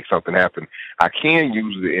schedule to make something happen, I can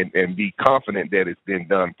use it and be confident that it's been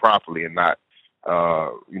done properly and not,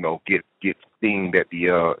 get dinged at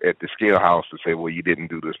the scale house to say, well, you didn't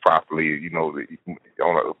do this properly.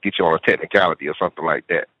 Get you on a technicality or something like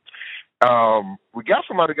that. We got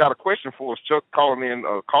somebody got a question for us. Chuck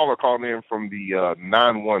caller calling in from the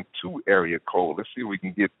 912 area code. Let's see if we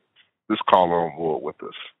can get this caller on board with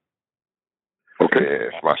us. Okay,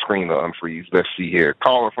 if my screen will unfreeze. Let's see here.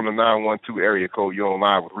 Caller from the 912 area code. You're on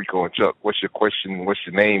live with Rico and Chuck. What's your question? What's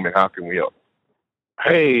your name? And how can we help?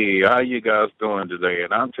 Hey, how you guys doing today?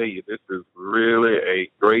 And I'll tell you, this is really a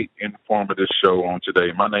great informative show on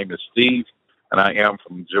today. My name is Steve, and I am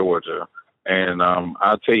from Georgia. And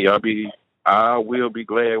I'll tell you, I will be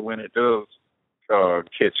glad when it does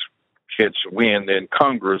catch wind in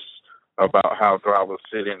Congress about how drivers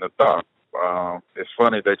sit in the dock. It's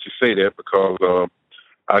funny that you say that because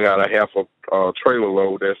I got a half a trailer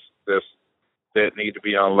load that need to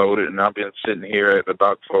be unloaded, and I've been sitting here at the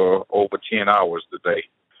dock for over 10 hours today.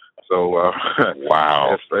 So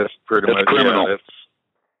wow, that's pretty much criminal.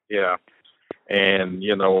 Yeah. And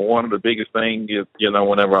one of the biggest things is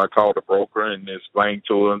whenever I call the broker and explain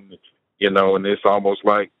to them, and it's almost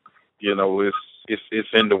like it's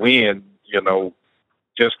in the wind.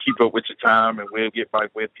 Just keep up with your time, and we'll get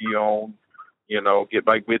back with you on. Get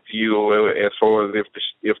back with you as far as if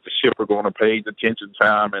the shipper going to pay detention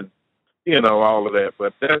time and all of that.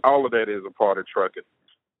 But all of that is a part of trucking.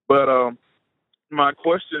 But my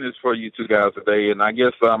question is for you two guys today, and I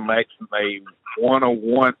guess I'm asking a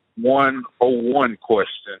 101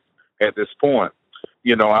 question at this point.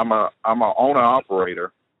 I'm a owner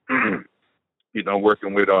operator,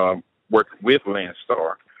 working with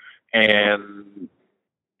Landstar, and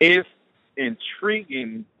it's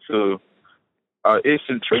intriguing to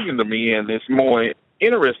me, and it's more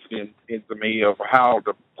interesting to me of how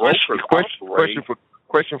the brokers operate.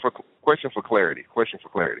 Question for clarity. You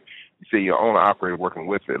say you're owner operator working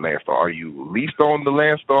with the Landstar. Are you leased on the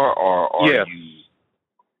Landstar, or are yes. you?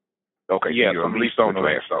 Okay, Yes, you're I'm leased on the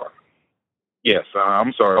Landstar. Yes,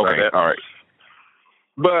 I'm sorry about Okay, that. all right.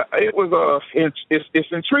 But it was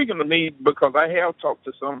it's intriguing to me because I have talked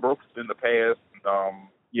to some brokers in the past,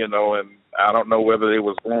 you know, and I don't know whether they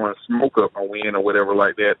was blowing smoke up my wind or whatever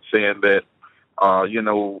like that, saying that, you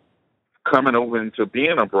know, coming over into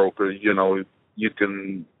being a broker, you know, you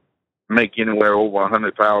can make anywhere over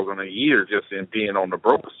 $100,000 a year just in being on the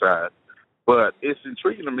broker side. But it's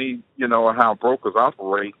intriguing to me, you know, how brokers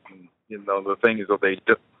operate, and, you know, the things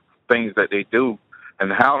that they do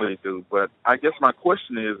and how they do. But I guess my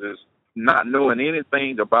question is not knowing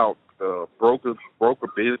anything about the broker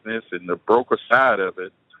business and the broker side of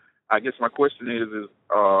it. I guess my question is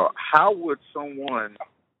how would someone?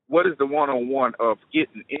 What is the one-on-one of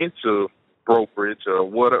getting into brokerage?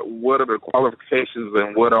 What are the qualifications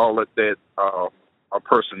and what all of that a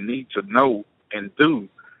person needs to know and do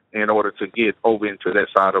in order to get over into that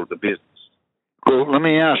side of the business? Well, let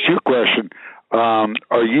me ask you a question.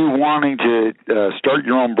 Are you wanting to start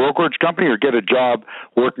your own brokerage company or get a job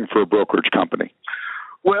working for a brokerage company?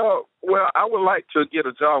 Well, I would like to get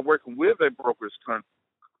a job working with a brokerage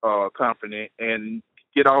company and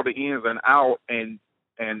get all the ins and outs, and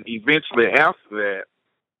eventually after that,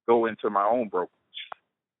 go into my own brokerage.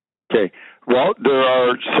 Okay. Well, there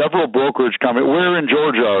are several brokerage companies. Where in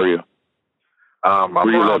Georgia are you? I'm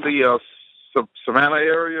around the Savannah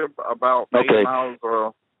area, about 8 miles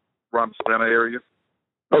around the Savannah area.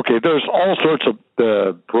 Okay, there's all sorts of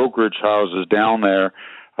brokerage houses down there.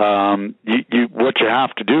 What you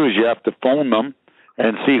have to do is you have to phone them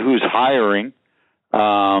and see who's hiring,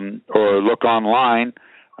 or look online,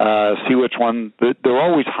 see which one. They're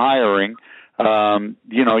always hiring.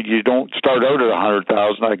 You know, you don't start out at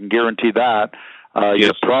 $100,000. I can guarantee that. Yes.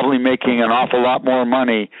 You're probably making an awful lot more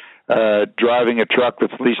money driving a truck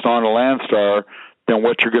that's leased on a Landstar than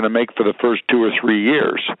what you're going to make for the first 2 or 3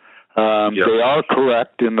 years. Yes. They are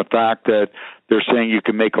correct in the fact that they're saying you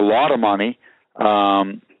can make a lot of money,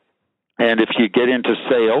 and if you get into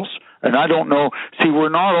sales, and I don't know, see, we're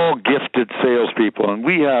not all gifted salespeople, and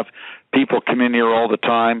we have people come in here all the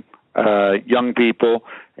time, young people,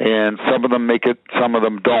 and some of them make it, some of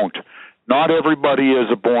them don't. Not everybody is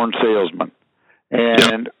a born salesman.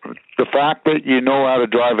 And the fact that you know how to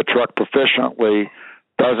drive a truck proficiently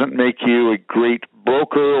doesn't make you a great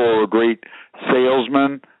broker or a great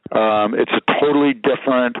salesman. It's a totally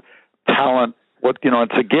different talent.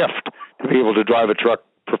 It's a gift to be able to drive a truck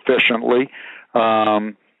proficiently.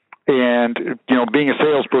 And, being a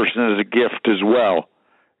salesperson is a gift as well.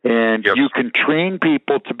 And you can train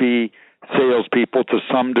people to be salespeople to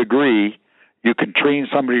some degree. You can train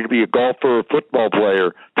somebody to be a golfer or football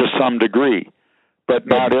player to some degree. But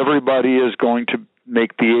not everybody is going to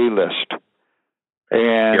make the A-list.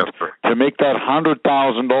 And to make that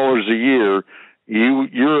 $100,000 a year,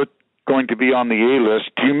 you're going to be on the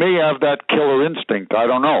A-list. You may have that killer instinct. I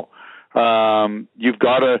don't know. You've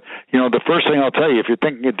got to, the first thing I'll tell you, if you're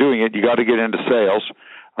thinking of doing it, you got to get into sales.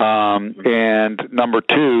 And number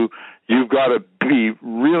two, you've got to be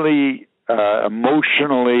really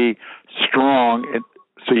emotionally strong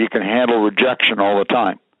so you can handle rejection all the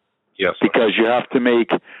time. Yes, sir. Because you have to make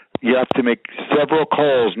several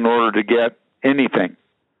calls in order to get anything.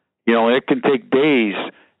 It can take days,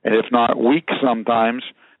 and if not weeks sometimes,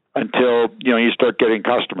 until you start getting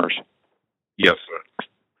customers. Yes, sir.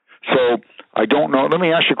 So I don't know. Let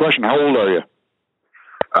me ask you a question. How old are you?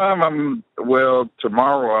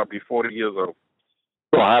 Tomorrow I'll be 40 years old.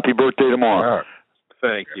 Well, happy birthday tomorrow. Right.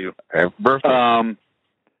 Thank you. Happy birthday.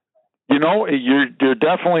 You're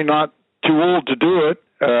definitely not too old to do it.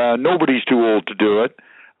 Nobody's too old to do it.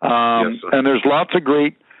 Yes, sir. And there's lots of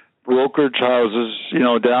great brokerage houses,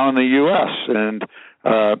 down in the U.S. And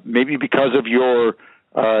maybe because of your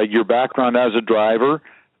background as a driver,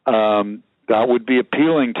 that would be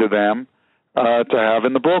appealing to them to have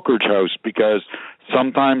in the brokerage house, because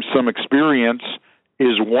sometimes some experience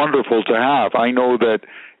is wonderful to have. I know that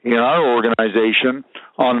in our organization,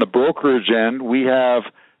 on the brokerage end, we have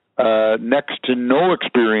next to no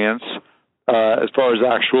experience as far as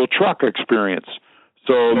actual truck experience.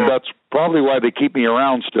 So that's probably why they keep me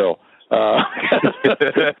around still. I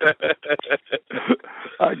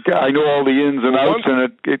know all the ins and outs,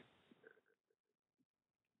 and it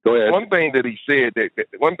go ahead. One thing that he said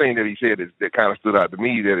that kind of stood out to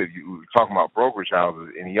me, that if you were talking about brokerage houses,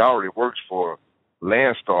 and he already works for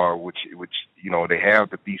Landstar, which they have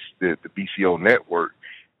the BCO network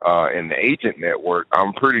and the agent network.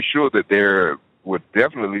 I'm pretty sure that there would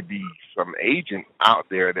definitely be some agent out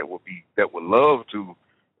there that would love to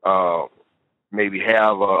maybe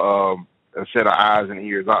have a set of eyes and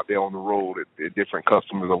ears out there on the road at different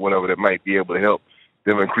customers or whatever, that might be able to help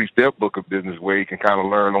them increase their book of business where he can kind of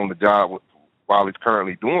learn on the job while he's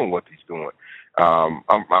currently doing what he's doing. I'm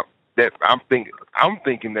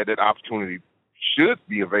thinking that opportunity should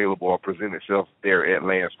be available or present itself there at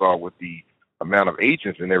Landstar with the amount of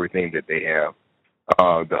agents and everything that they have.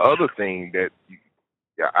 The other thing that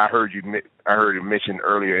I heard you mention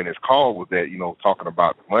earlier in this call was that, talking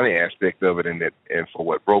about the money aspect of it and for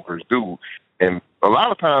what brokers do. And a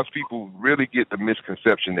lot of times people really get the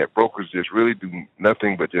misconception that brokers just really do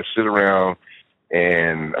nothing but just sit around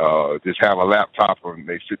and just have a laptop, or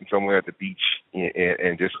they're sitting somewhere at the beach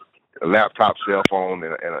and just a laptop, cell phone,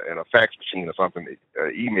 and a fax machine or something,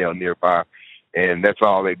 email nearby, and that's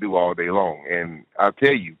all they do all day long. And I'll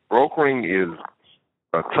tell you, brokering is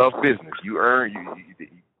a tough business.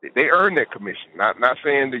 They earn that commission. Not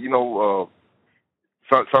saying that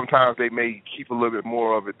sometimes they may keep a little bit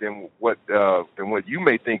more of it than what you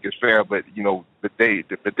may think is fair, but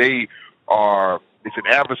they are. It's an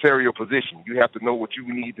adversarial position. You have to know what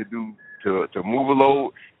you need to do to move a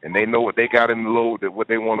load, and they know what they got in the load, what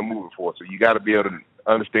they want to move it for. So you got to be able to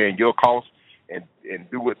understand your costs and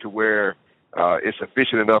do it to where it's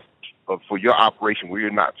sufficient enough for your operation where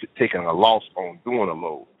you're not taking a loss on doing a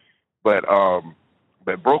load. But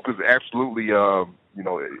brokers absolutely don't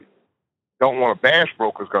want to bash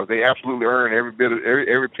brokers because they absolutely earn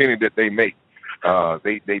every penny that they make.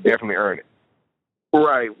 They definitely earn it.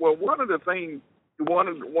 Right. Well, one of the things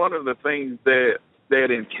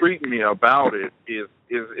that intrigued me about it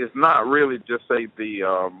is not really just say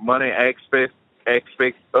the money aspect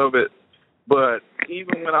of it, but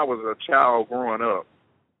even when I was a child growing up,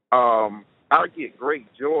 I get great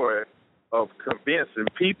joy of convincing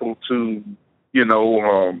people to,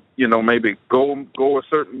 maybe go a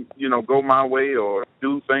certain, go my way or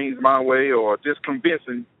do things my way, or just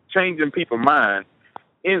changing people's minds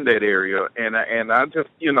in that area. And I just,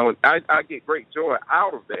 I get great joy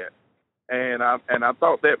out of that. And I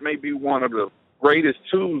thought that may be one of the greatest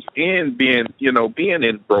tools in being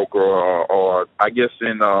in broker or I guess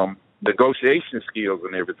in negotiation skills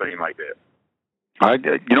and everything like that.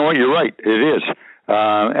 You know what? You're right. It is.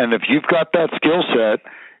 And if you've got that skill set,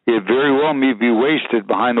 it very well may be wasted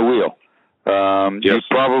behind the wheel. Yes. You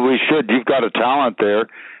probably should. You've got a talent there,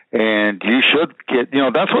 and you should get,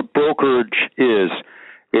 that's what brokerage is.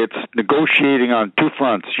 It's negotiating on two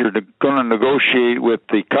fronts. You're going to negotiate with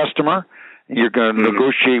the customer, and you're going to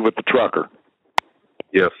negotiate with the trucker.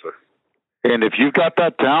 Yes, sir. And if you've got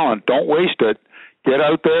that talent, don't waste it. Get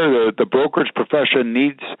out there. The brokerage profession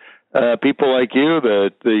needs people like you.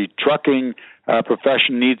 The trucking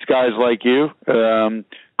profession needs guys like you.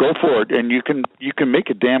 Go for it, and you can make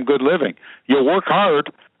a damn good living. You'll work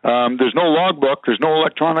hard. There's no logbook. There's no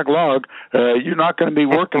electronic log. You're not going to be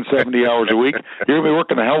working 70 hours a week. You're going to be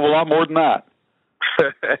working a hell of a lot more than that.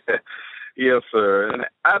 Yes, sir. And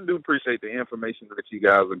I do appreciate the information that you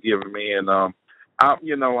guys are giving me. And I'm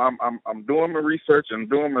doing my research and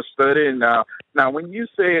doing my study. And now when you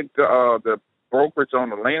said the brokerage on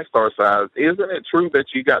the Landstar side, isn't it true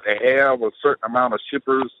that you got to have a certain amount of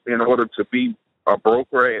shippers in order to be a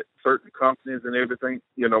broker at certain companies and everything,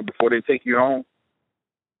 before they take you on?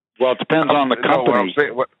 Well, it depends on the company. What I'm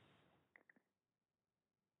saying,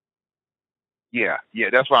 Yeah,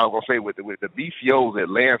 that's what I was gonna say with the BCOs at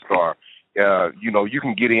Landstar. You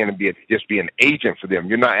can get in and just be an agent for them.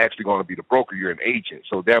 You're not actually going to be the broker. You're an agent.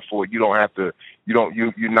 So therefore, you're not going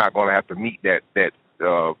to have to meet that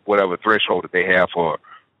whatever threshold that they have for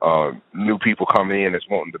new people coming in that's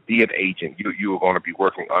wanting to be an agent. You are going to be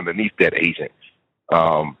working underneath that agent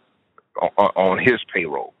on his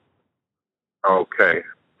payroll. Okay,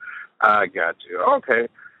 I got you. Okay.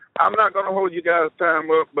 I'm not going to hold you guys'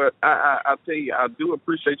 time up, but I tell you, I do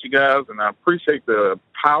appreciate you guys, and I appreciate the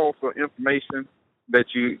powerful information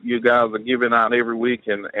that you guys are giving out every week,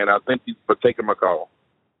 and I thank you for taking my call.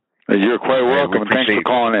 You're quite welcome, and thanks for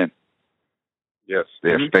calling in. Yes,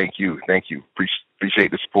 thank you.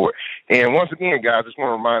 Appreciate the support. And once again, guys, just want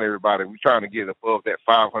to remind everybody, we're trying to get above that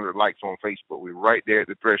 500 likes on Facebook. We're right there at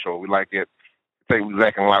the threshold. We like it. I think we're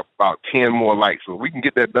lacking about 10 more likes. So if we can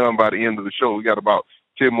get that done by the end of the show. We got about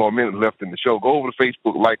 10 more minutes left in the show. Go over to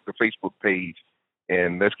Facebook, like the Facebook page,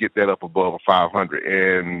 and let's get that up above 500.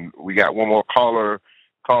 And we got one more caller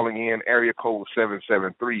calling in, area code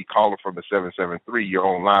 773. Caller from the 773. You're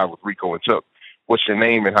on live with Rico and Chuck. What's your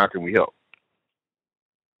name and how can we help?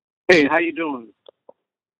 Hey, how you doing?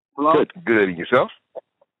 Hello? Good. And yourself?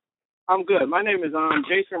 I'm good. My name is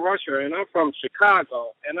Jason Rusher, and I'm from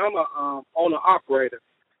Chicago, and I'm a owner-operator.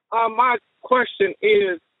 My question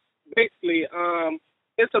is basically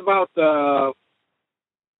it's about the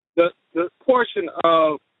portion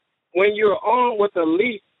of when you're on with a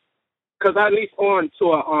lease because I lease on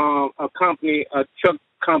to a company, a truck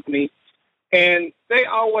company, and they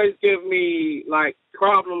always give me like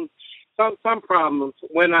problems, some problems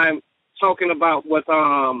when I'm talking about with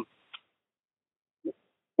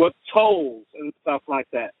tolls and stuff like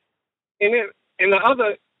that. And the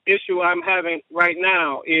other issue I'm having right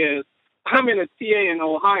now is I'm in a TA in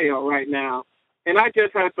Ohio right now, and I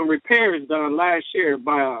just had some repairs done last year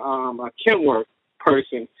by a Kenworth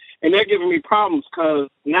person, and they're giving me problems because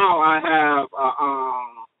now I have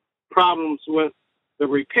problems with the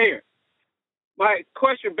repair. My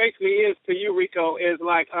question basically is to you, Rico, is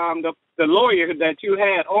like the lawyer that you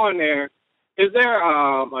had on there, is there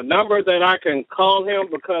a number that I can call him?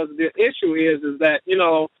 Because the issue is that, you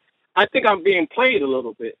know, I think I'm being played a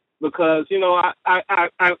little bit because, you know,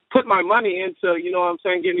 I put my money into, you know what I'm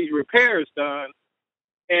saying, getting these repairs done,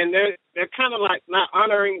 and they're kind of like not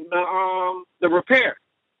honoring the repair.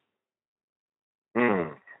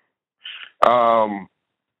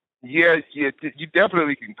 Yeah, you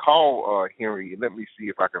definitely can call Henry. Let me see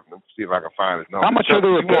if I can find his number. How much are the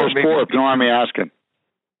repairs for, if you don't mind me asking?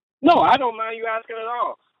 No, I don't mind you asking at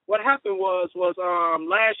all. What happened was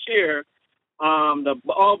last year,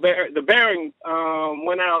 the bearing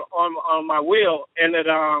went out on my wheel, and it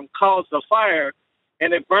caused a fire,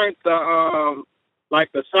 and it burnt the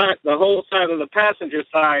whole side of the passenger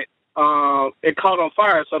side. It caught on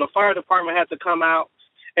fire, so the fire department had to come out,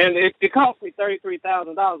 and it cost me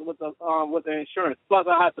 $33,000 with the insurance. Plus,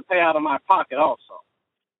 I had to pay out of my pocket also.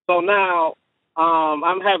 So now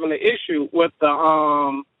I'm having an issue with the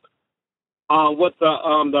hub,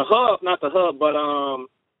 not the hub, but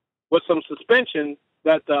with some suspension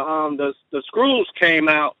that the screws came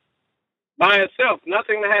out by itself.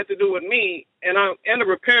 Nothing that had to do with me. And I'm in the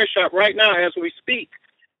repair shop right now as we speak.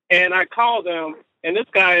 And I called them, and this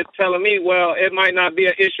guy is telling me, well, it might not be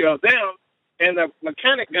an issue of them. And the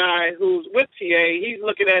mechanic guy who's with TA, he's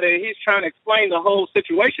looking at it. He's trying to explain the whole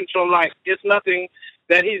situation to him like it's nothing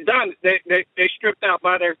that he's done. They stripped out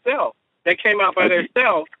by themselves. They came out by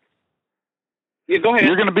themselves. Yeah, go ahead.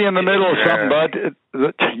 You're going to be in the middle of something, bud.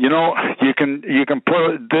 You know, you can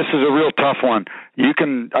put. This is a real tough one.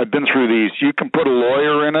 I've been through these. You can put a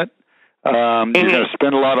lawyer in it. You're going to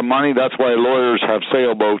spend a lot of money. That's why lawyers have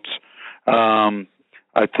sailboats.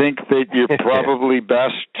 I think that you're probably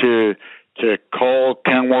best to call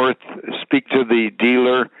Kenworth, speak to the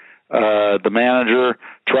dealer, the manager,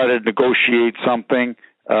 try to negotiate something.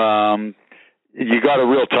 You got a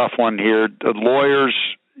real tough one here. The lawyers,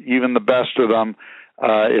 even the best of them,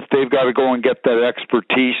 if they've got to go and get that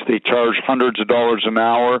expertise, they charge hundreds of dollars an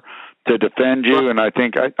hour to defend you. And I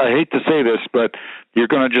think, I hate to say this, but you're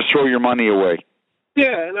going to just throw your money away.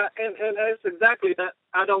 Yeah, and it's exactly that.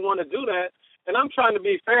 I don't want to do that. And I'm trying to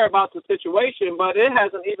be fair about the situation, but it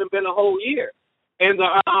hasn't even been a whole year. And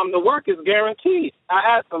the work is guaranteed. I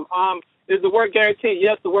asked them, is the work guaranteed?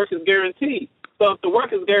 Yes, the work is guaranteed. So if the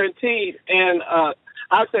work is guaranteed, and I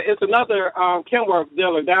said it's another Kenworth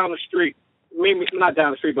dealer down the street, maybe not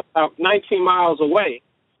down the street, but about 19 miles away.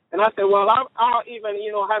 And I said, well, I'll even,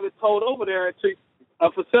 have it towed over there to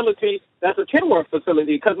a facility that's a Kenworth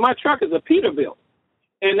facility because my truck is a Peterbilt.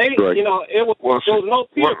 And they, right. It was no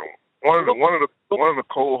Peterbilt. One of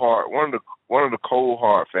the cold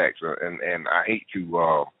hard facts, and I hate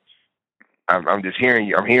to. I'm just hearing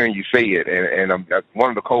you. I'm hearing you say it, and one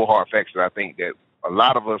of the cold hard facts that I think that a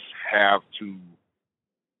lot of us have to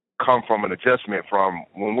come from an adjustment from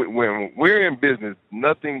when we're in business.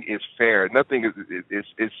 Nothing is fair. Nothing is.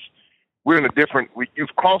 We're in a different.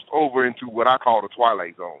 You've crossed over into what I call the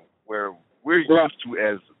twilight zone, where we're used to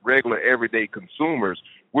as regular everyday consumers.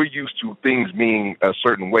 We're used to things being a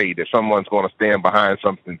certain way, that someone's going to stand behind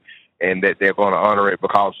something and that they're going to honor it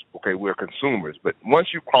because, okay, we're consumers. But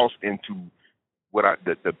once you cross into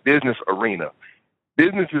the business arena,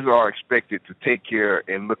 businesses are expected to take care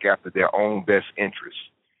and look after their own best interests.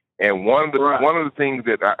 And one of the things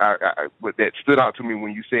that that stood out to me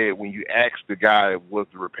when you asked the guy was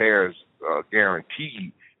the repairs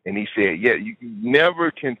guaranteed, and he said, yeah, you never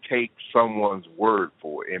can take someone's word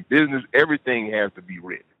for it. In business, everything has to be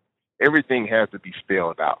written. Everything has to be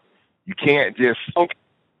spelled out. You can't just. Okay.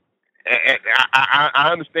 And I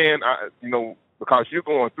understand, because you're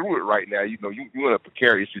going through it right now. You're in a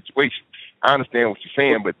precarious situation. I understand what you're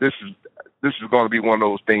saying, but this is going to be one of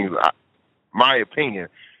those things. My opinion,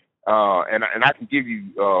 and I can give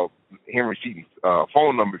you Henry Seaton's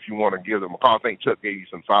phone number if you want to give them a call. I think Chuck gave you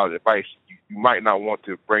some solid advice. You might not want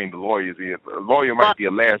to bring the lawyers in. A lawyer might be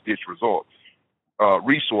a last ditch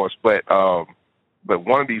resource, but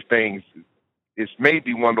one of these things is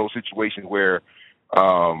maybe one of those situations where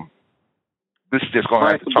this is just going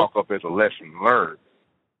to have to chalk up as a lesson learned.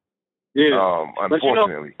 Yeah.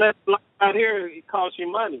 Unfortunately. But out here, it costs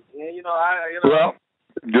you money. And, Well,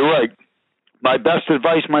 you're right. My best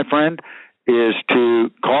advice, my friend, is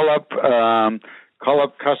to call up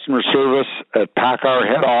customer service at PACCAR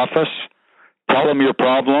head office, tell them your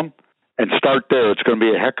problem, and start there. It's going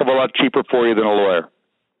to be a heck of a lot cheaper for you than a lawyer.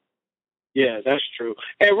 Yeah, that's true.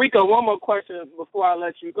 Hey, Rico, one more question before I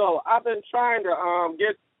let you go. I've been trying to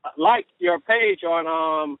like your page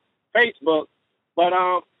on Facebook, but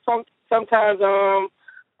sometimes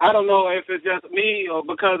I don't know if it's just me or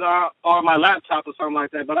because or my laptop or something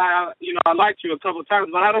like that. But I liked you a couple of times,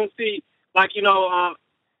 but I don't see I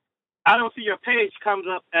don't see your page comes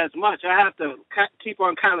up as much. I have to keep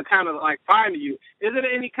on kind of like finding you. Is it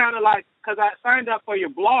any kind of like, because I signed up for your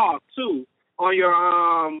blog too on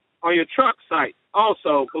your truck site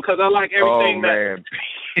also, because I like everything. Oh man,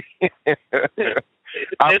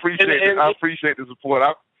 I appreciate the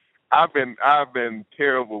support. I've been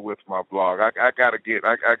terrible with my blog. I gotta get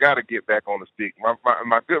back on the stick. My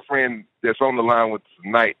good friend that's on the line with us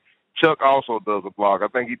tonight, Chuck, also does a blog. I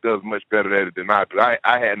think he does much better at it than I do.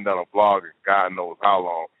 I hadn't done a blog in God knows how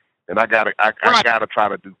long, and I gotta try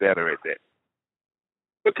to do better at that.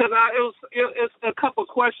 Because it's a couple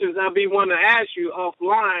questions I'll be wanting to ask you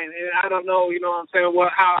offline, and I don't know, what I'm saying,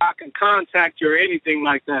 how I can contact you or anything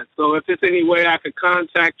like that. So if there's any way I could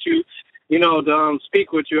contact you, to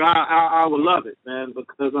speak with you, I would love it, man.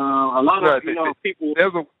 Because a lot of people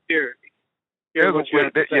here.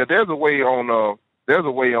 There's a way on. There's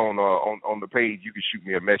a way on the page. You can shoot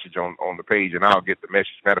me a message on the page, and I'll get the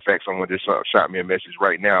message. Matter of fact, someone just shot me a message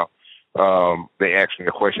right now. They asked me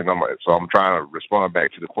a question, so I'm trying to respond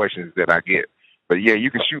back to the questions that I get. But yeah,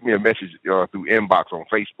 you can shoot me a message through inbox on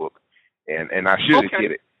Facebook, and I should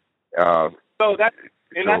get it. So that's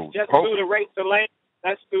just through the Rates and Lanes.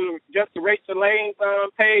 That's through just the Rates and Lanes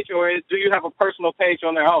page, or do you have a personal page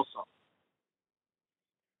on there also?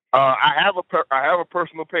 I have a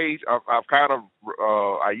personal page. I've kind of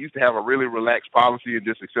I used to have a really relaxed policy and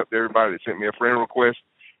just accept everybody that sent me a friend request.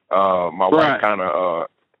 My wife kind of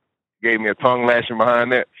gave me a tongue lashing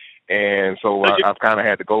behind that, and so I've kind of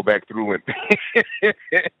had to go back through and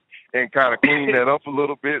and kind of clean that up a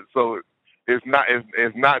little bit. So it's not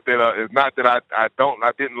that I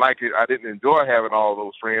didn't like it. I didn't enjoy having all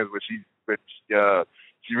those friends, but she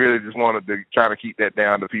really just wanted to try to keep that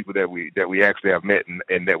down to people that we actually have met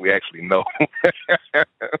and that we actually know.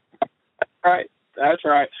 Right. That's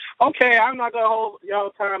right. Okay, I'm not going to hold y'all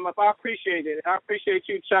time up. I appreciate it. I appreciate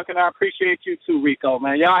you, Chuck, and I appreciate you too, Rico,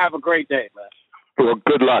 man. Y'all have a great day, man. Well,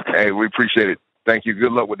 good luck. Hey, we appreciate it. Thank you.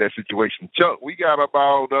 Good luck with that situation. Chuck, we got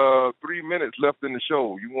about 3 minutes left in the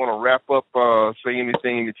show. You want to wrap up, say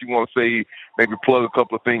anything that you want to say, maybe plug a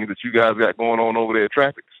couple of things that you guys got going on over there at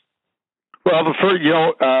Traffics? Well,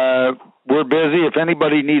 we're busy. If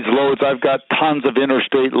anybody needs loads, I've got tons of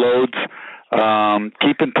interstate loads.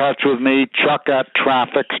 Keep in touch with me,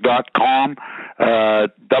 chuck@traffics.com,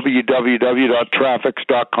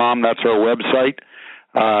 www.traffics.com. That's our website,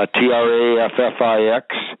 TRAFFIX.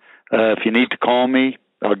 If you need to call me,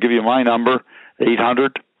 I'll give you my number,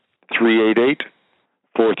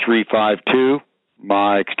 800-388-4352,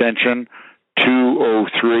 my extension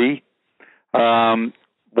 203.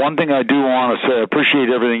 One thing I do want to say, I appreciate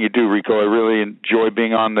everything you do, Rico. I really enjoy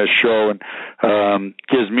being on this show, and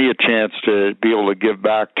gives me a chance to be able to give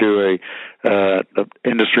back to a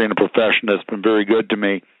industry and a profession that's been very good to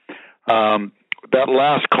me. That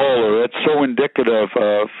last caller, it's so indicative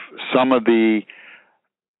of some of the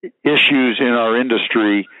issues in our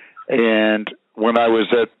industry. And when I was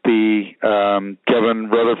at the Kevin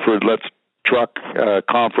Rutherford Let's Truck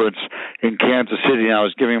conference in Kansas City, and I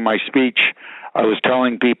was giving my speech, I was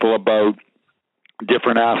telling people about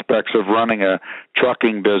different aspects of running a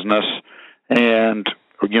trucking business. And,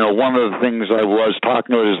 one of the things I was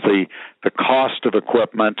talking about is the cost of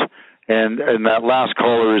equipment. And that last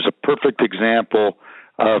caller is a perfect example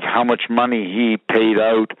of how much money he paid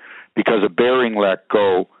out because a bearing let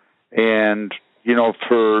go. And,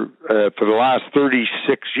 for the last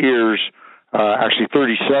 36 years, actually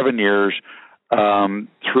 37 years,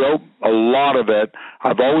 throughout a lot of it,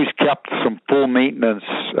 I've always kept some full maintenance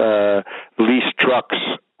leased trucks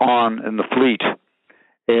on in the fleet.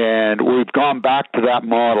 And we've gone back to that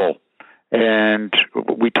model. And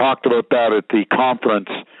we talked about that at the conference.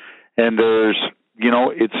 And there's,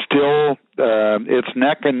 it's still, it's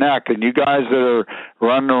neck and neck. And you guys that are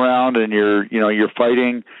running around and you're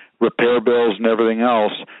fighting repair bills and everything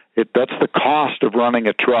else, that's the cost of running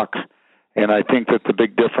a truck. And I think that the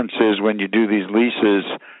big difference is when you do these leases,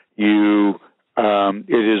 it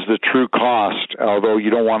is the true cost, although you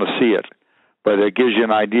don't want to see it. but it gives you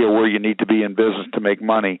an idea where you need to be in business to make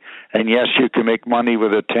money. And yes, you can make money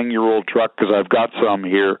with a 10-year-old truck, because I've got some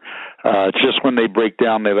here. It's just when they break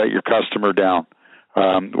down, they let your customer down.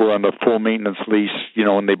 We're on the full maintenance lease.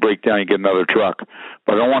 When they break down, you get another truck.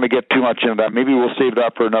 But I don't want to get too much into that. Maybe we'll save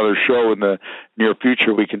that for another show in the near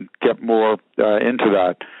future. We can get more into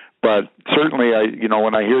that. But certainly,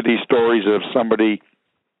 when I hear these stories of somebody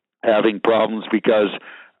having problems because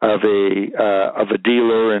of a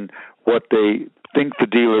dealer and what they think the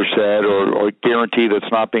dealer said or guarantee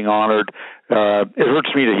that's not being honored, it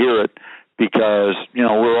hurts me to hear it, because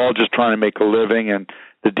we're all just trying to make a living, and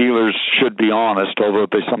the dealers should be honest, although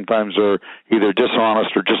they sometimes are either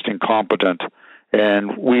dishonest or just incompetent.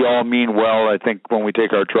 And we all mean well, I think, when we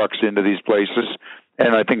take our trucks into these places.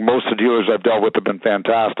 And I think most of the dealers I've dealt with have been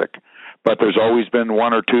fantastic. But there's always been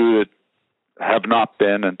one or two that have not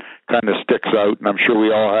been, and kind of sticks out. And I'm sure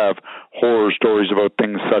we all have horror stories about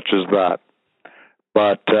things such as that.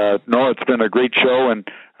 But no, it's been a great show, and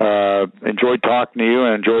enjoyed talking to you,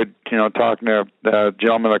 and enjoyed talking to the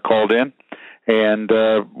gentleman that called in. And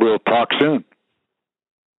we'll talk soon.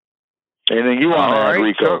 Anything you want to add,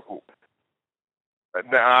 Rico? So,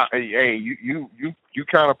 hey, you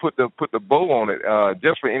kind of put the bow on it.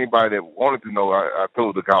 Just for anybody that wanted to know, I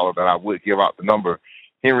told the caller that I would give out the number.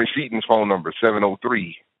 Henry Seaton's phone number,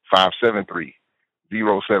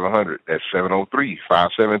 703-573-0700. That's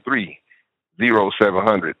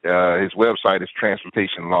 703-573-0700. His website is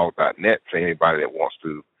transportationlaw.net for anybody that wants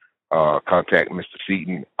to contact Mr.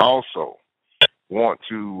 Seaton. Also, want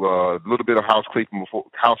to a little bit of housekeeping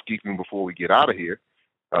before we get out of here.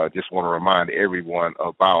 Just want to remind everyone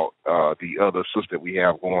about the other sister that we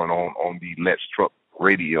have going on the Let's Truck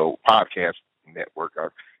Radio podcast network. I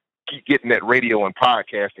keep getting that radio and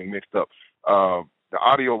podcasting mixed up. The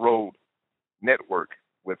Audio Road Network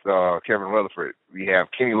with Kevin Rutherford. We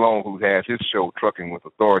have Kenny Long, who has his show Trucking with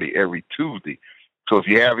Authority every Tuesday. So if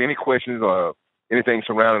you have any questions or anything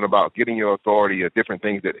surrounding about getting your authority, or different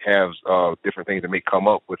things that may come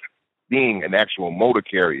up with being an actual motor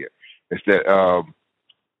carrier, instead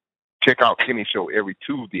check out Kenny's show every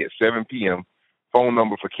Tuesday at 7 p.m. Phone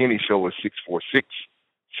number for Kenny's show is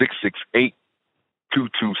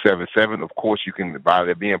 646-668-2277. Of course, you can buy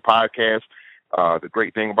their being podcast. The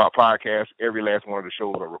great thing about podcasts, every last one of the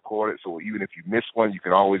shows are recorded. So even if you miss one, you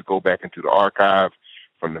can always go back into the archive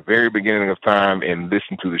from the very beginning of time and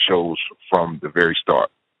listen to the shows from the very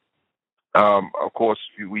start. Of course,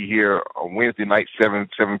 we here on Wednesday night, 7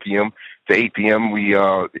 p.m. to 8 p.m.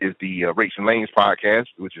 Is the Rates and Lanes podcast,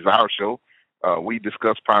 which is our show. We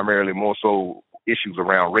discuss primarily more so issues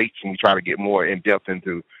around rates, and we try to get more in depth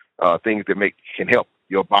into things that can help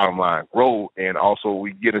your bottom line grow. And also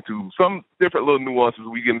we get into some different little nuances.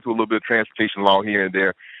 We get into a little bit of transportation law here and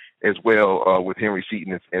there as well, with Henry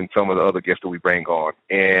Seaton and some of the other guests that we bring on.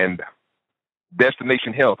 And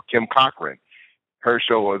Destination Health, Kim Cochran, her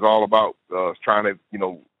show is all about trying to,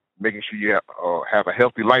 making sure you have a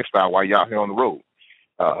healthy lifestyle while you're out here on the road.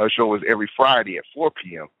 Her show is every Friday at 4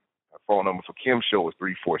 p.m. Her phone number for Kim's show is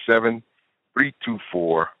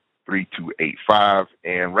 347-324-3285.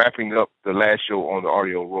 And wrapping up the last show on the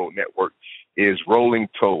Audio Road Network is Rolling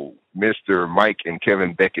Toe, Mr. Mike and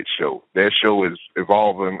Kevin Beckett's show. Their show is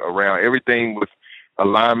evolving around everything with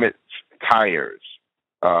alignment, tires.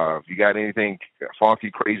 If you got anything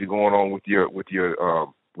funky, crazy going on with your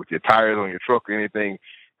tires on your truck or anything,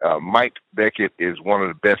 Mike Beckett is one of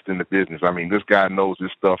the best in the business. I mean, this guy knows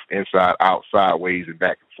this stuff inside, out, sideways, and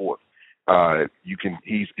back and forth.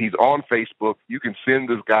 He's on Facebook. You can send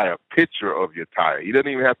this guy a picture of your tire. He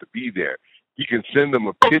doesn't even have to be there. You can send him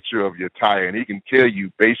a picture of your tire, and he can tell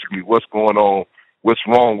you basically what's going on, what's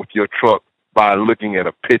wrong with your truck by looking at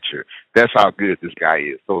a picture. That's how good this guy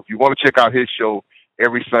is. So if you want to check out his show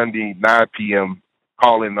every Sunday, 9 p.m.,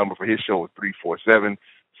 call-in number for his show is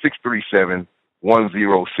 347-637-1067.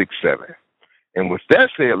 And with that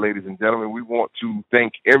said, ladies and gentlemen, we want to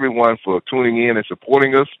thank everyone for tuning in and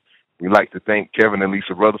supporting us. We'd like to thank Kevin and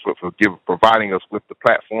Lisa Rutherford for providing us with the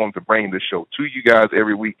platform to bring this show to you guys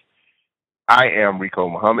every week. I am Rico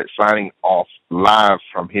Muhammad, signing off live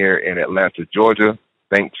from here in Atlanta, Georgia.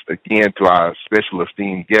 Thanks again to our special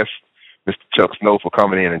esteemed guest, Mr. Chuck Snow, for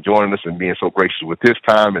coming in and joining us and being so gracious with his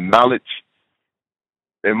time and knowledge.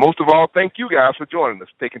 And most of all, thank you guys for joining us,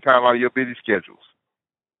 taking time out of your busy schedules.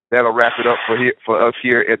 That'll wrap it up for us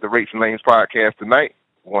here at the Rates and Lanes podcast tonight.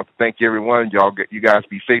 I want to thank everyone. You guys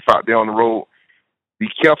be safe out there on the road. Be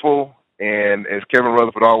careful. And as Kevin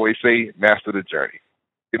Rutherford always say, master the journey.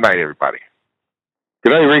 Good night, everybody.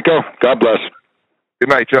 Good night, Rico. God bless. Good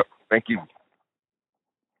night, Chuck. Thank you.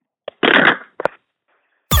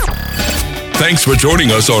 Thanks for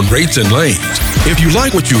joining us on Rates and Lanes. If you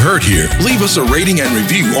like what you heard here, leave us a rating and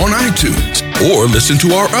review on iTunes or listen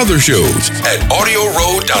to our other shows at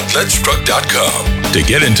audioroad.letstruck.com. To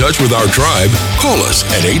get in touch with our tribe, call us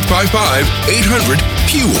at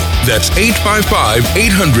 855-800-FUEL. That's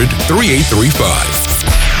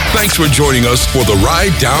 855-800-3835. Thanks for joining us for the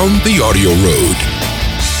ride down the audio road.